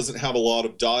thankfully doesn't have a lot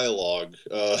of dialogue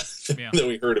that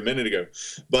we heard a minute ago.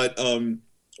 But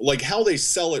like how they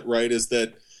sell it, right, is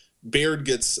that Baird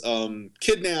gets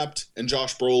kidnapped and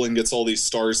Josh Brolin gets all these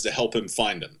stars to help him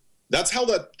find him. That's how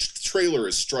that trailer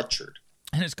is structured.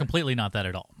 And it's completely not that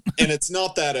at all. And it's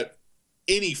not that at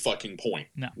any fucking point.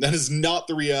 No. That is not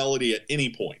the reality at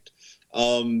any point.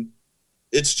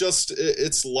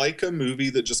 It's like a movie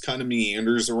that just kind of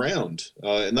meanders around.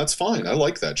 And that's fine. I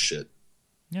like that shit.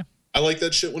 Yeah. I like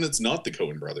that shit when it's not the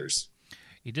Coen brothers.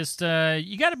 You just,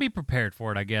 you got to be prepared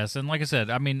for it, I guess. And like I said,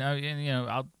 I mean, I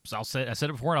said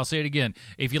it before and I'll say it again.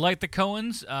 If you like the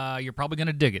Coens, you're probably going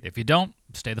to dig it. If you don't,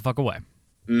 stay the fuck away.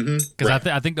 Because right.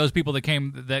 I think those people that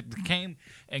came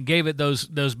and gave it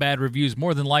those bad reviews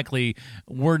more than likely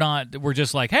were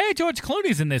just like, hey, George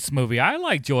Clooney's in this movie. I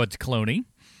like George Clooney.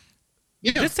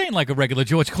 Yeah. This ain't like a regular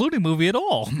George Clooney movie at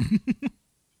all.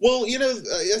 Well,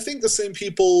 I think the same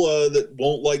people that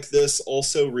won't like this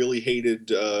also really hated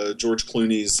George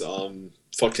Clooney's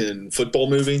fucking football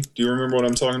movie. Do you remember what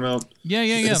I'm talking about? Yeah.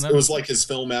 It was like his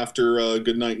film after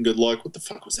Good Night and Good Luck. What the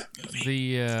fuck was that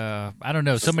movie? I don't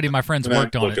know. Somebody of my friends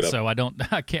worked on it, so I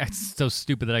can't. It's so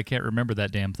stupid that I can't remember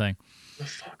that damn thing. What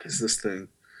the fuck is this thing?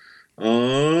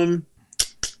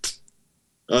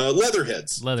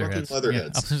 Leatherheads. Leatherheads. Fucking Yeah,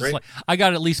 Leatherheads. Right? I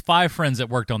got at least 5 friends that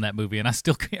worked on that movie, and I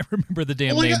still can't remember the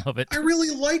damn name of it. I really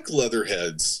like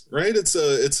Leatherheads. Right?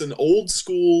 It's an old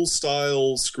school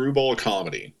style screwball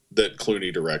comedy that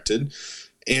Clooney directed,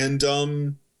 and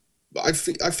I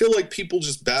feel like people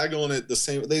just bag on it the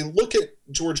same. They look at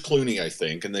George Clooney, I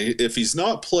think, and if he's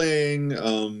not playing,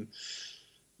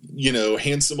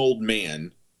 handsome old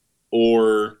man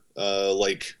or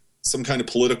like some kind of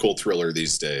political thriller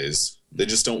these days, they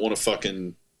just don't want to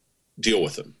fucking deal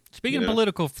with him. Speaking of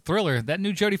political thriller, that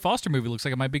new Jodie Foster movie looks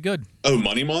like it might be good. Oh,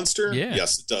 Money Monster? Yeah.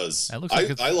 Yes, it does. That looks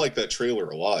like I like that trailer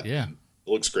a lot. Yeah. Man.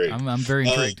 It looks great. I'm very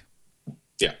intrigued.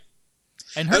 Yeah.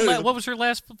 And what was her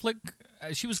last flick?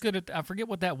 She was good at, I forget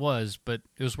what that was, but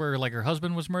it was where like her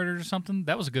husband was murdered or something.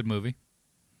 That was a good movie.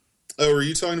 Oh, are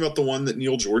you talking about the one that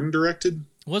Neil Jordan directed?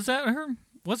 Was that her?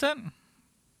 Was that?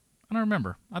 I don't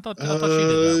remember. I thought she did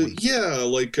that one. Yeah,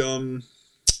 like I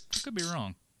could be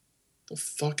wrong. The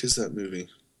fuck is that movie?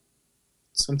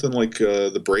 Something like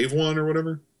The Brave One or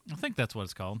whatever. I think that's what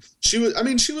it's called. She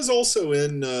was also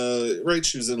in right.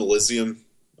 She was in Elysium,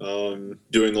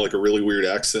 doing like a really weird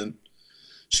accent.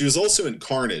 She was also in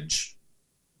Carnage,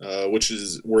 which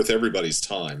is worth everybody's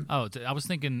time. Oh, I was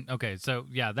thinking. Okay, so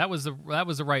yeah, that was the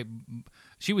right.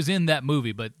 She was in that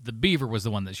movie, but The Beaver was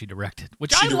the one that she directed,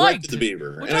 which I liked. She directed The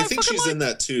Beaver, and I think she's in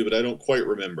that too, but I don't quite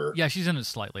remember. Yeah, she's in it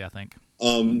slightly, I think.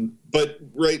 But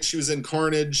right, she was in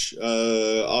Carnage,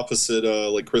 opposite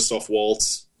like Christoph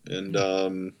Waltz and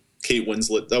Kate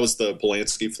Winslet. That was the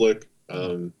Polanski flick.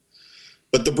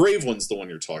 But The Brave One's the one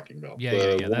you're talking about. Yeah,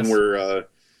 the one where,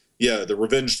 the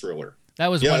revenge thriller. That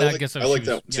was one. I guess I like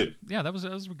that one too. Yeah, that was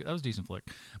a decent flick.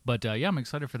 But I'm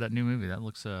excited for that new movie. That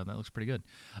looks pretty good.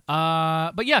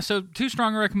 But yeah, so 2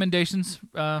 strong recommendations.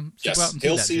 Yes,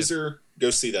 Hail Caesar. Go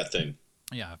see that thing.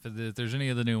 Yeah, if there's any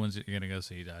of the new ones that you're gonna go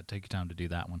see, take your time to do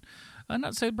that one.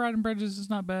 Not say Bride and Prejudice is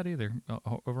not bad either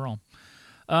overall.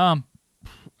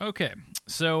 Okay,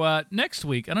 so next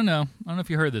week, I don't know if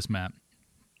you heard this, Matt.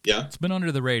 Yeah, it's been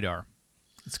under the radar.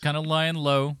 It's kind of lying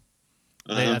low.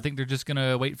 I think they're just going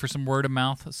to wait for some word of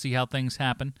mouth, see how things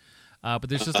happen. But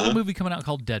there's this little movie coming out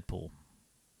called Deadpool.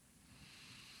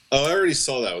 Oh, I already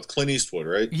saw that with Clint Eastwood,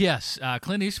 right? Yes.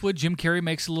 Clint Eastwood, Jim Carrey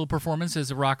makes a little performance as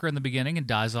a rocker in the beginning and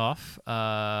dies off.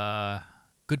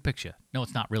 Good picture. No,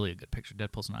 it's not really a good picture.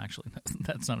 Deadpool's not actually.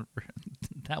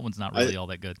 That one's not really all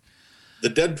that good. The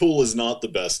Deadpool is not the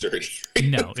best already.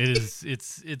 No, it is.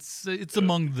 It's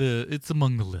among the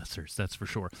lessers, that's for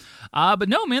sure. But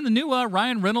no, man, the new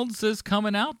Ryan Reynolds is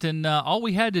coming out, and all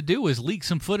we had to do was leak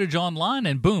some footage online,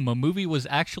 and boom, a movie was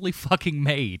actually fucking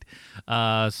made.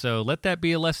 So let that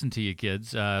be a lesson to you,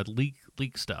 kids.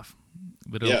 Leak stuff.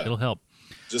 It'll help.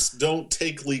 Just don't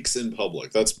take leaks in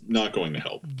public. That's not going to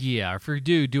help. Yeah, if you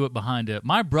do it behind it.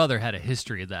 My brother had a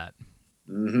history of that.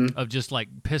 Mm-hmm. Of just like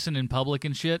pissing in public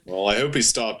and shit. Well, I hope he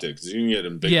stopped it because you can get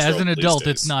in big trouble. Yeah, as an adult,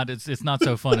 it's not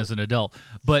so fun as an adult.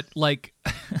 But like,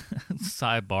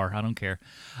 sidebar, I don't care.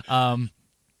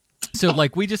 So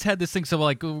like, we just had this thing. So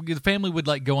like, the family would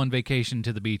like go on vacation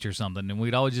to the beach or something, and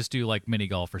we'd always just do like mini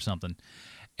golf or something.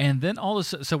 And then all of a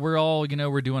sudden, so we're all,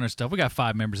 we're doing our stuff. We got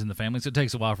 5 members in the family, so it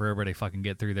takes a while for everybody to fucking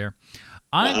get through there.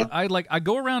 I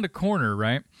go around a corner,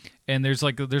 right, and there's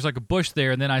like a bush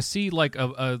there, and then I see like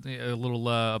a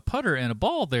little putter and a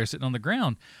ball there sitting on the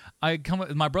ground.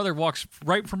 My brother walks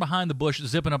right from behind the bush,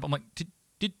 zipping up. I'm like, did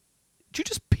you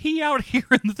just pee out here?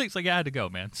 And the thing's like, I had to go,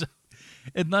 man. So,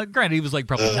 and granted, he was like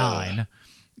probably 9.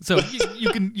 So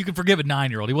you can forgive a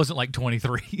 9-year-old. He wasn't like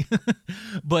 23.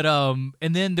 But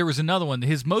and then there was another one,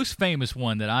 his most famous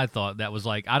one that I thought that was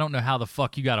like, I don't know how the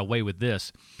fuck you got away with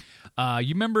this.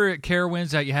 You remember at Carowinds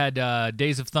that you had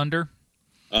Days of Thunder?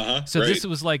 So right. This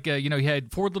was like, you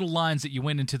had 4 little lines that you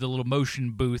went into the little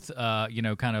motion booth,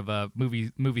 kind of a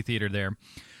movie theater there.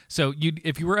 So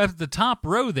if you were at the top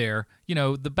row there,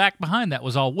 the back behind that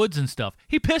was all woods and stuff.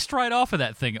 He pissed right off of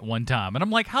that thing at one time. And I'm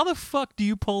like, how the fuck do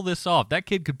you pull this off? That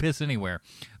kid could piss anywhere.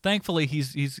 Thankfully,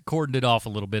 he's cordoned it off a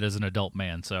little bit as an adult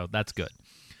man, so that's good.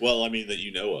 Well, I mean, that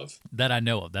you know of. That I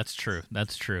know of. That's true.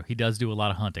 He does do a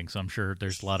lot of hunting, so I'm sure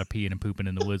there's a lot of peeing and pooping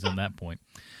in the woods on that point.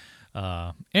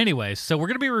 Anyways, so we're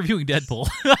going to be reviewing Deadpool.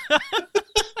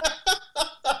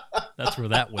 That's where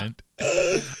that went.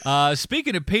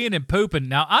 Speaking of peeing and pooping,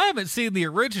 now I haven't seen the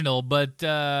original, but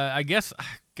I guess,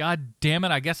 God damn it,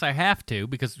 I guess I have to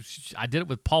because I did it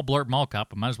with Paul Blart Mall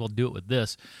Cop. I might as well do it with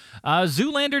this.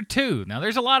 Zoolander 2. Now,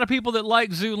 there's a lot of people that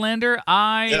like Zoolander.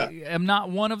 I am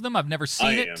not one of them. I've never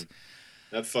seen it.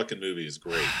 That fucking movie is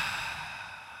great.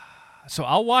 So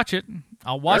I'll watch it.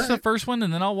 I'll watch the first one,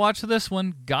 and then I'll watch this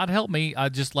one. God help me. I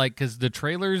just because the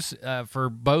trailers for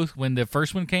both, when the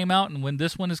first one came out and when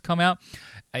this one has come out,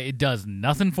 It does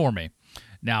nothing for me.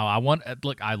 Now,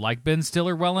 I like Ben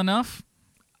Stiller well enough.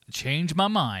 Change my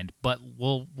mind, but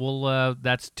we'll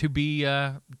that's to be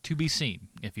seen,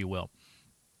 if you will.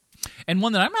 And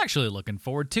one that I'm actually looking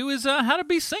forward to is How to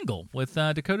Be Single with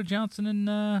Dakota Johnson and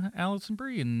Alison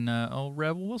Brie and old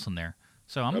Rebel Wilson there.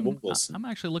 So I'm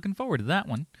actually looking forward to that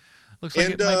one. Looks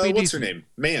like it might be what's decent. her name?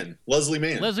 Leslie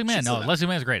Mann. Leslie Mann. No, Leslie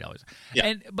Mann's great always.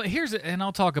 Yeah. But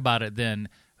I'll talk about it then.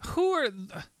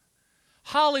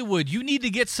 Hollywood, you need to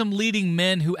get some leading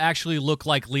men who actually look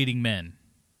like leading men.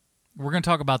 We're going to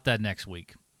talk about that next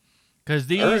week. Because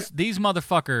these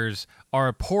motherfuckers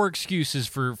are poor excuses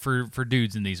for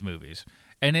dudes in these movies.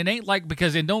 And it ain't like,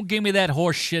 because and don't give me that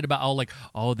horse shit about,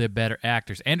 they're better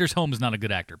actors. Anders Holm is not a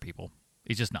good actor, people.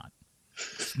 He's just not.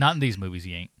 Not in these movies,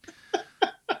 he ain't.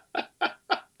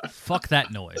 Fuck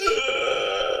that noise.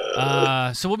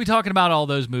 So we'll be talking about all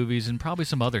those movies and probably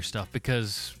some other stuff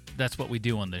because that's what we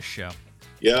do on this show.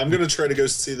 Yeah, I'm going to try to go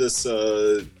see this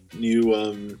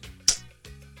new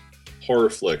horror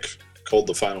flick called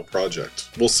The Final Project.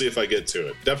 We'll see if I get to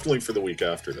it. Definitely for the week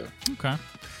after, though. Okay.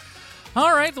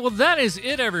 All right. Well, that is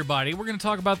it, everybody. We're going to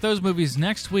talk about those movies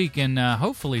next week and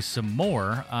hopefully some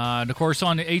more. And, of course,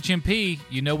 on HMP,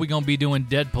 we're going to be doing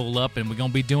Deadpool up, and we're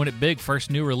going to be doing it big.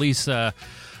 First new release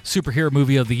superhero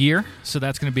movie of the year. So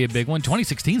that's going to be a big one.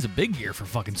 2016 is a big year for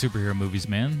fucking superhero movies,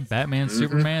 man. Batman,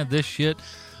 Superman, this shit.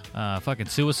 Fucking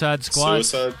Suicide Squad.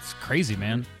 It's crazy,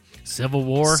 man. Civil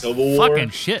War.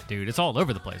 Fucking shit, dude. It's all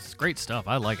over the place. It's great stuff.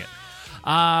 I like it.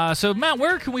 So, Matt,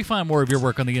 where can we find more of your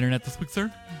work on the internet this week,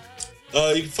 sir?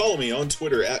 You can follow me on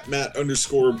Twitter at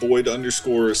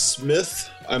Matt_Boyd_Smith.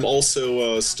 I'm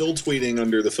also still tweeting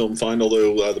under the Film Find,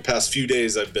 although the past few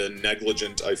days I've been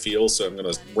negligent, I feel, so I'm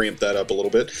going to ramp that up a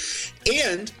little bit.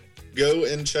 And go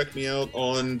and check me out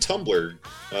on Tumblr,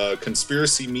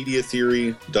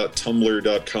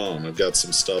 conspiracymediatheory.tumblr.com. I've got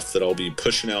some stuff that I'll be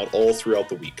pushing out all throughout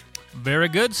the week. Very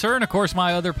good, sir. And, of course,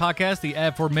 my other podcast, the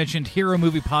aforementioned Hero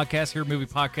Movie Podcast,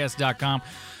 HeroMoviePodcast.com.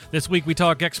 This week we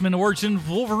talk X-Men Origins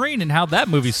Wolverine and how that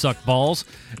movie sucked balls.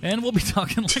 And we'll be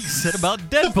talking, like I said, about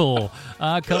Deadpool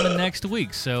coming next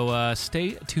week. So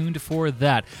stay tuned for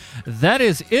that. That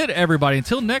is it, everybody.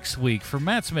 Until next week, for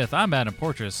Matt Smith, I'm Adam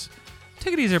Portress.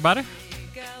 Take it easy, everybody.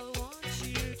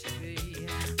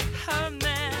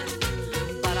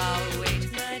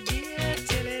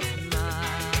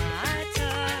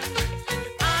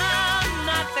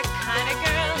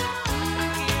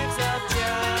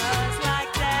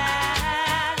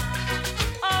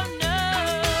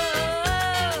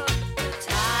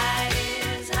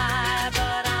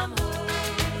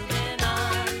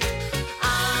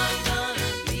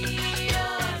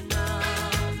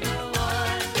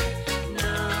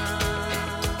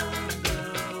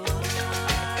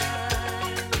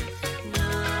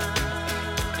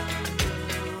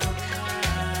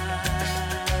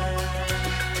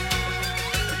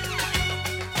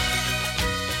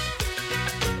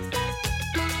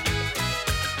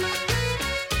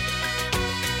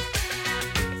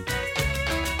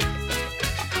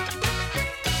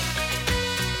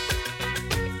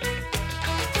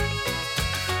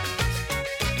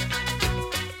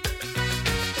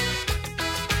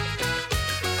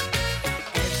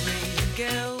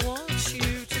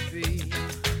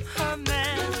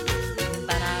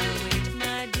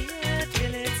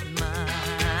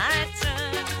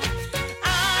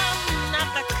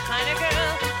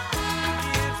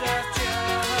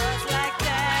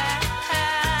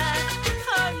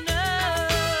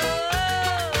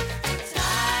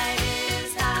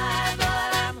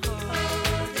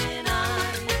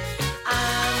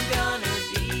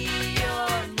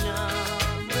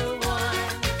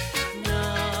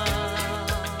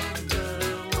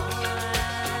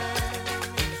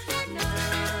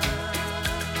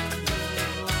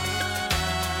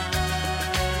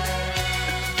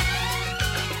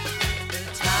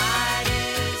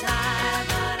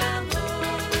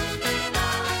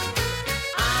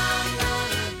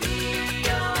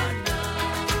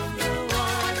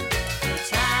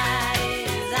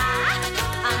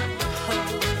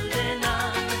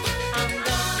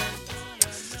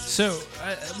 So,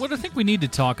 what I think we need to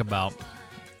talk about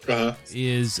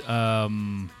is how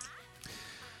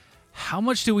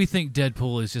much do we think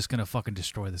Deadpool is just going to fucking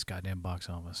destroy this goddamn box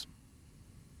office?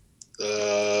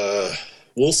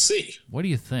 We'll see. What do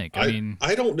you think? I mean,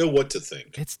 I don't know what to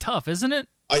think. It's tough, isn't it?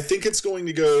 I think it's going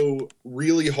to go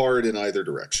really hard in either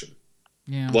direction.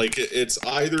 Yeah. Like, it's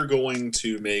either going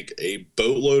to make a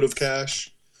boatload of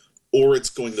cash or it's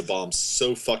going to bomb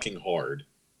so fucking hard.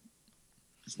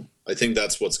 I think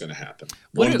that's what's going to happen.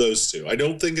 One of those two. I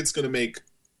don't think it's going to make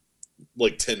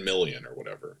like 10 million or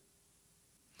whatever.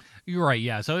 You're right,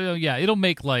 yeah. So, yeah, it'll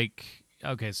make like...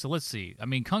 Okay, so let's see. I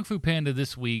mean, Kung Fu Panda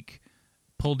this week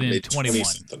pulled in 21.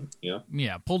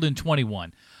 Yeah, pulled in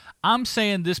 21. I'm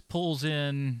saying this pulls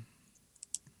in...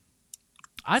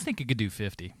 I think it could do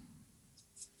 50.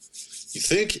 You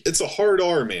think? It's a hard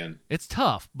R, man. It's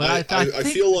tough, but I think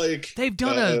feel like... They've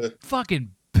done a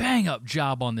fucking bang-up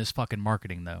job on this fucking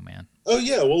marketing, though, man. Oh,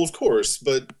 yeah, well, of course.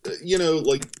 But,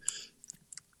 like...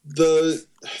 The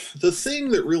thing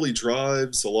that really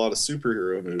drives a lot of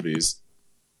superhero movies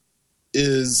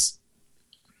is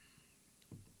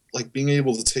like being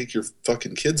able to take your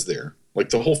fucking kids there. Like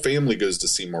the whole family goes to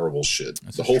see Marvel shit.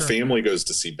 The whole family goes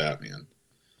to see Batman.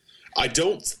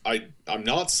 I'm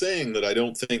not saying that I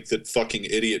don't think that fucking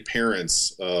idiot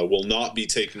parents will not be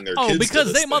taking their kids because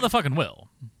to this they motherfucking will.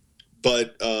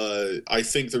 But I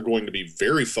think they're going to be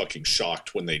very fucking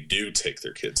shocked when they do take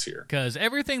their kids here. Because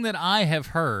everything that I have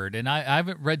heard, and I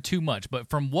haven't read too much, but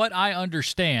from what I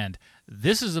understand,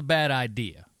 this is a bad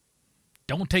idea.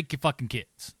 Don't take your fucking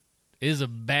kids. It is a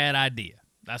bad idea.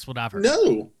 That's what I've heard.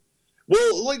 No.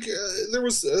 Well, like, there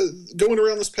was, going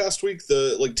around this past week,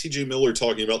 T.J. Miller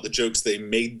talking about the jokes they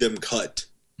made them cut.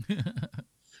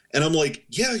 And I'm like,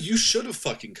 yeah, you should have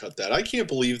fucking cut that. I can't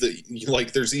believe that,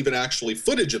 like, there's even actually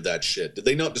footage of that shit. Did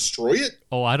they not destroy it?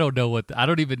 Oh, I don't know I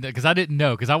don't even, because I didn't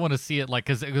know, because I want to see it, like,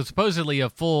 because it was supposedly a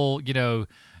full,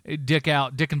 dick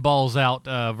and balls out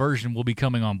version will be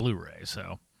coming on Blu-ray,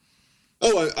 so.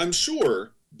 Oh, I'm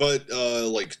sure. But,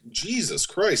 Jesus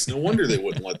Christ, no wonder they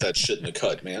wouldn't let that shit in the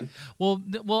cut, man. Well,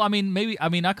 I mean,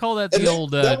 I call that the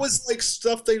old... that was, like,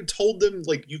 stuff they told them,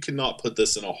 like, you cannot put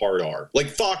this in a hard R. Like,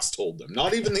 Fox told them,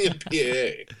 not even the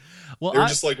MPAA. Well, they're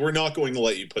just like, we're not going to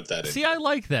let you put that in. See, I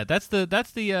like that. That's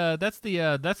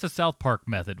the South Park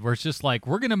method, where it's just like,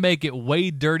 we're going to make it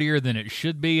way dirtier than it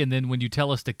should be, and then when you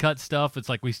tell us to cut stuff, it's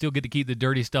like we still get to keep the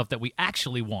dirty stuff that we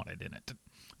actually wanted in it.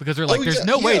 Because they're like, there's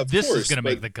no way this is going to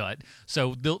make the cut.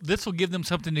 So this will give them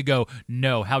something to go,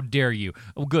 no, how dare you?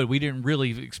 Oh, good. We didn't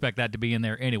really expect that to be in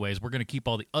there anyways. We're going to keep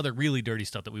all the other really dirty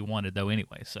stuff that we wanted, though,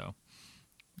 anyway. So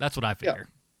that's what I figure.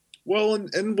 Yeah. Well,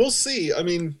 and we'll see. I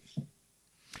mean...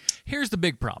 Here's the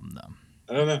big problem, though.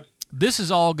 I don't know. This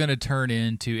is all going to turn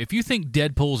into... If you think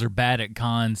Deadpools are bad at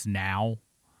cons now...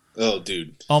 Oh,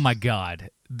 dude. Oh, my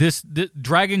God. This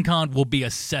Dragon Con will be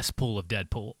a cesspool of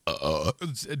Deadpool.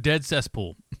 A dead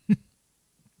cesspool.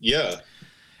 Yeah.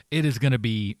 It is going to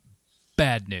be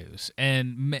bad news.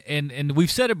 And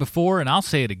we've said it before, and I'll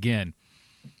say it again.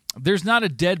 There's not a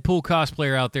Deadpool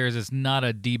cosplayer out there that's not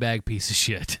a D-bag piece of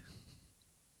shit.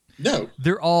 No.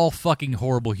 They're all fucking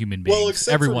horrible human beings. Well,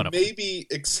 except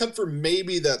for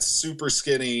maybe that super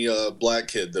skinny black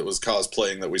kid that was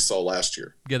cosplaying that we saw last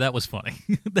year. Yeah, that was funny.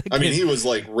 I mean, he was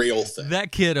like rail thin.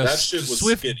 That kid, that shit was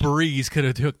swift skinny. Breeze could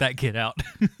have took that kid out.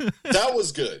 That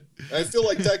was good. I feel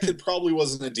like that kid probably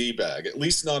wasn't a D-bag, at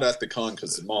least not at the con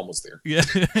because his mom was there. Yeah,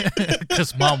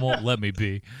 because mom won't let me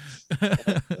be.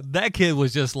 That kid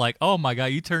was just like, oh my God,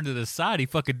 you turn to the side, he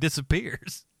fucking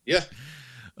disappears. Yeah.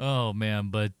 Oh man,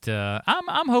 but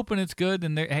I'm hoping it's good.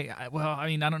 And I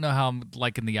don't know how I'm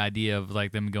liking the idea of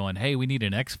like them going, "Hey, we need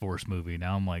an X-Force movie."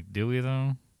 Now I'm like, do we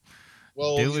though?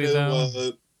 Well,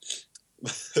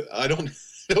 I don't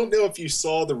know if you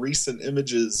saw the recent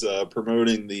images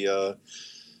promoting the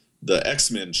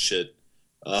X-Men shit,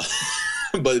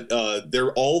 but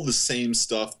they're all the same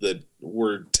stuff that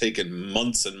were taken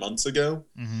months and months ago,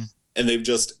 and they've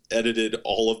just edited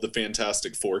all of the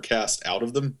Fantastic Four cast out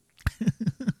of them.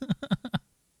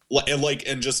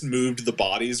 and just moved the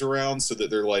bodies around so that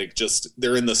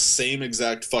they're in the same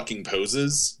exact fucking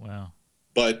poses. Wow.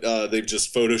 But they've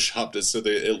just photoshopped it so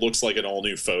that it looks like an all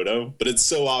new photo. But it's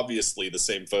so obviously the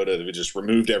same photo that we just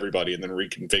removed everybody and then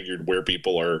reconfigured where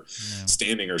people are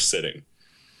standing or sitting.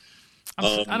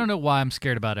 I don't know why I'm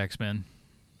scared about X-Men.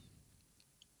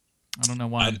 I don't know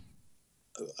why.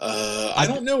 I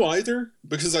don't know either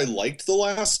because I liked the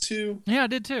last two. Yeah, I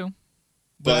did too.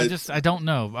 But I don't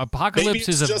know. Apocalypse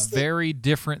is a very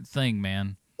different thing,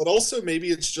 man. But also, maybe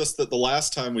it's just that the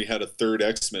last time we had a third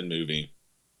X-Men movie.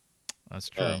 That's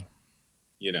true.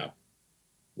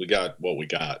 We got what we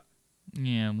got.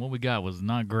 Yeah, what we got was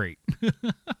not great.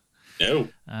 No.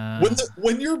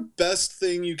 When your best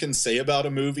thing you can say about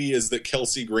a movie is that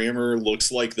Kelsey Grammer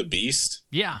looks like the Beast.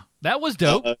 Yeah, that was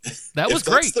dope. That was if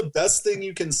great. That's the best thing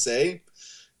you can say.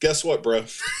 Guess what, bro?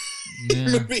 Your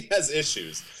movie has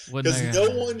issues. Because no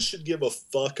one should give a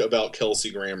fuck about Kelsey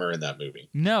Grammer in that movie.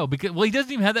 No, because he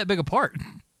doesn't even have that big a part.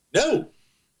 No.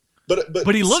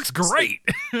 But he looks great.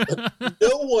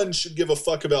 No one should give a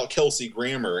fuck about Kelsey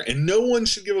Grammer, and no one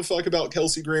should give a fuck about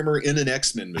Kelsey Grammer in an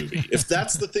X-Men movie. If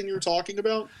that's the thing you're talking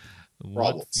about,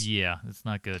 problems. Yeah, it's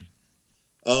not good.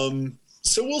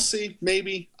 So we'll see.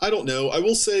 Maybe. I don't know. I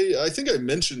will say, I think I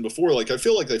mentioned before, like, I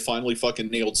feel like they finally fucking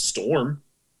nailed Storm.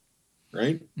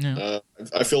 Right? Yeah.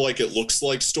 I feel like it looks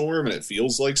like Storm and it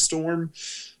feels like Storm.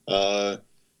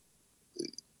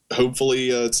 Hopefully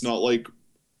it's not like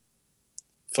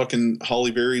fucking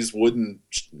Halle Berry's wooden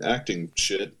acting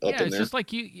shit up in there. Yeah, it's just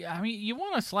like you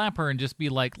want to slap her and just be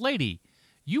like, lady,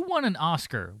 you won an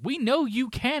Oscar. We know you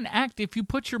can act if you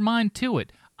put your mind to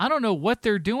it. I don't know what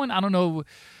they're doing. I don't know.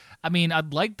 I mean,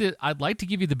 I'd like to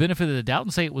give you the benefit of the doubt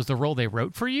and say it was the role they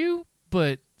wrote for you,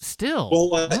 but still.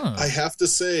 Well, I have to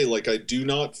say, like, I do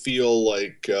not feel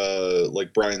like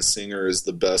Bryan Singer is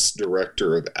the best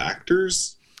director of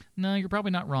actors. No, you're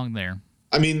probably not wrong there.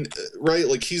 I mean, right?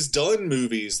 Like, he's done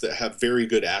movies that have very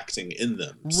good acting in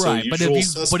them. Right, so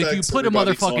but if you put a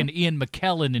motherfucking Ian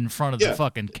McKellen in front of the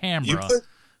fucking camera,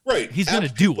 he's going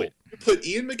to do it. You put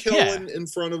Ian McKellen in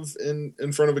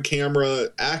front of a camera,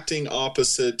 acting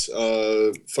opposite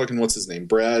fucking what's his name,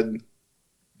 Brad.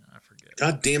 I forget.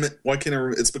 God damn it! Why can't I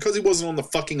remember? It's because he wasn't on the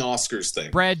fucking Oscars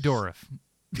thing. Brad Dourif.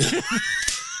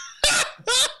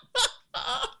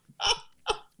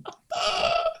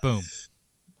 Boom.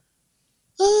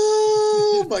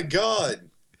 Oh my god!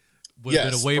 Would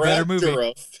have been a way better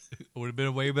movie. Would have been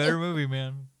a way better movie,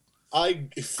 man.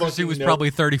 Because he was probably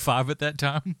 35 at that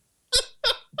time.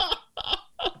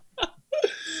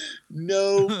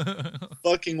 No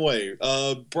fucking way.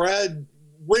 Brad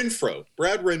Renfro,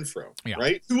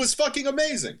 right? Who was fucking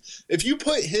amazing. If you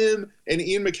put him and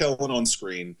Ian McKellen on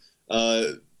screen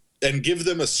and give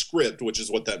them a script, which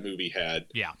is what that movie had,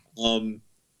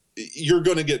 you're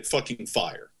going to get fucking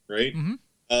fire, right? Mm-hmm.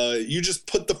 You just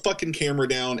put the fucking camera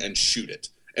down and shoot it.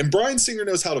 And Bryan Singer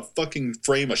knows how to fucking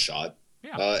frame a shot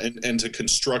and to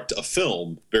construct a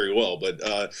film very well, but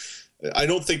I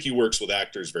don't think he works with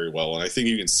actors very well, and I think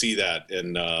you can see that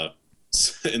in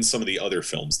some of the other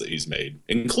films that he's made,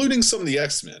 including some of the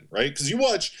X-Men, right? Because you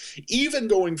watch, even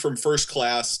going from First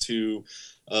Class to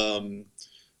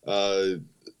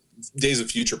Days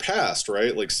of Future Past,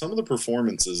 right? Like, some of the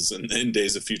performances in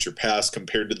Days of Future Past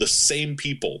compared to the same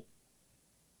people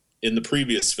in the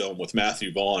previous film with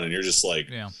Matthew Vaughn, and you're just like,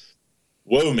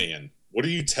 whoa, man, what are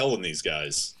you telling these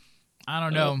guys? I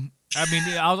don't know. I mean,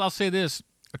 I'll say this.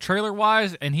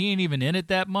 Trailer-wise, and he ain't even in it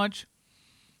that much,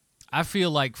 I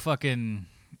feel like fucking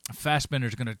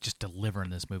Fassbender's going to just deliver in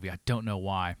this movie. I don't know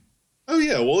why. Oh,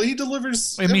 yeah. Well, he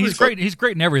delivers. I mean, he's great. He's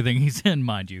great in everything he's in,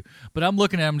 mind you. But I'm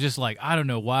looking at him just like, I don't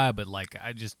know why, but like,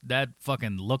 that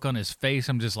fucking look on his face,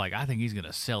 I'm just like, I think he's going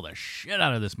to sell the shit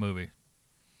out of this movie.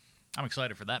 I'm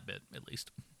excited for that bit, at least.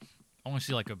 I want to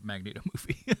see like a Magneto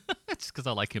movie. It's because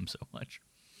I like him so much.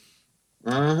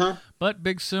 Uh-huh. But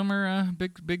big summer,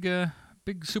 big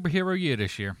superhero year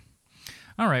this year.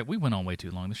 All right, we went on way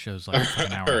too long. This show's like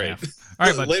an hour and a half. All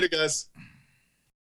right, bud. Later, guys.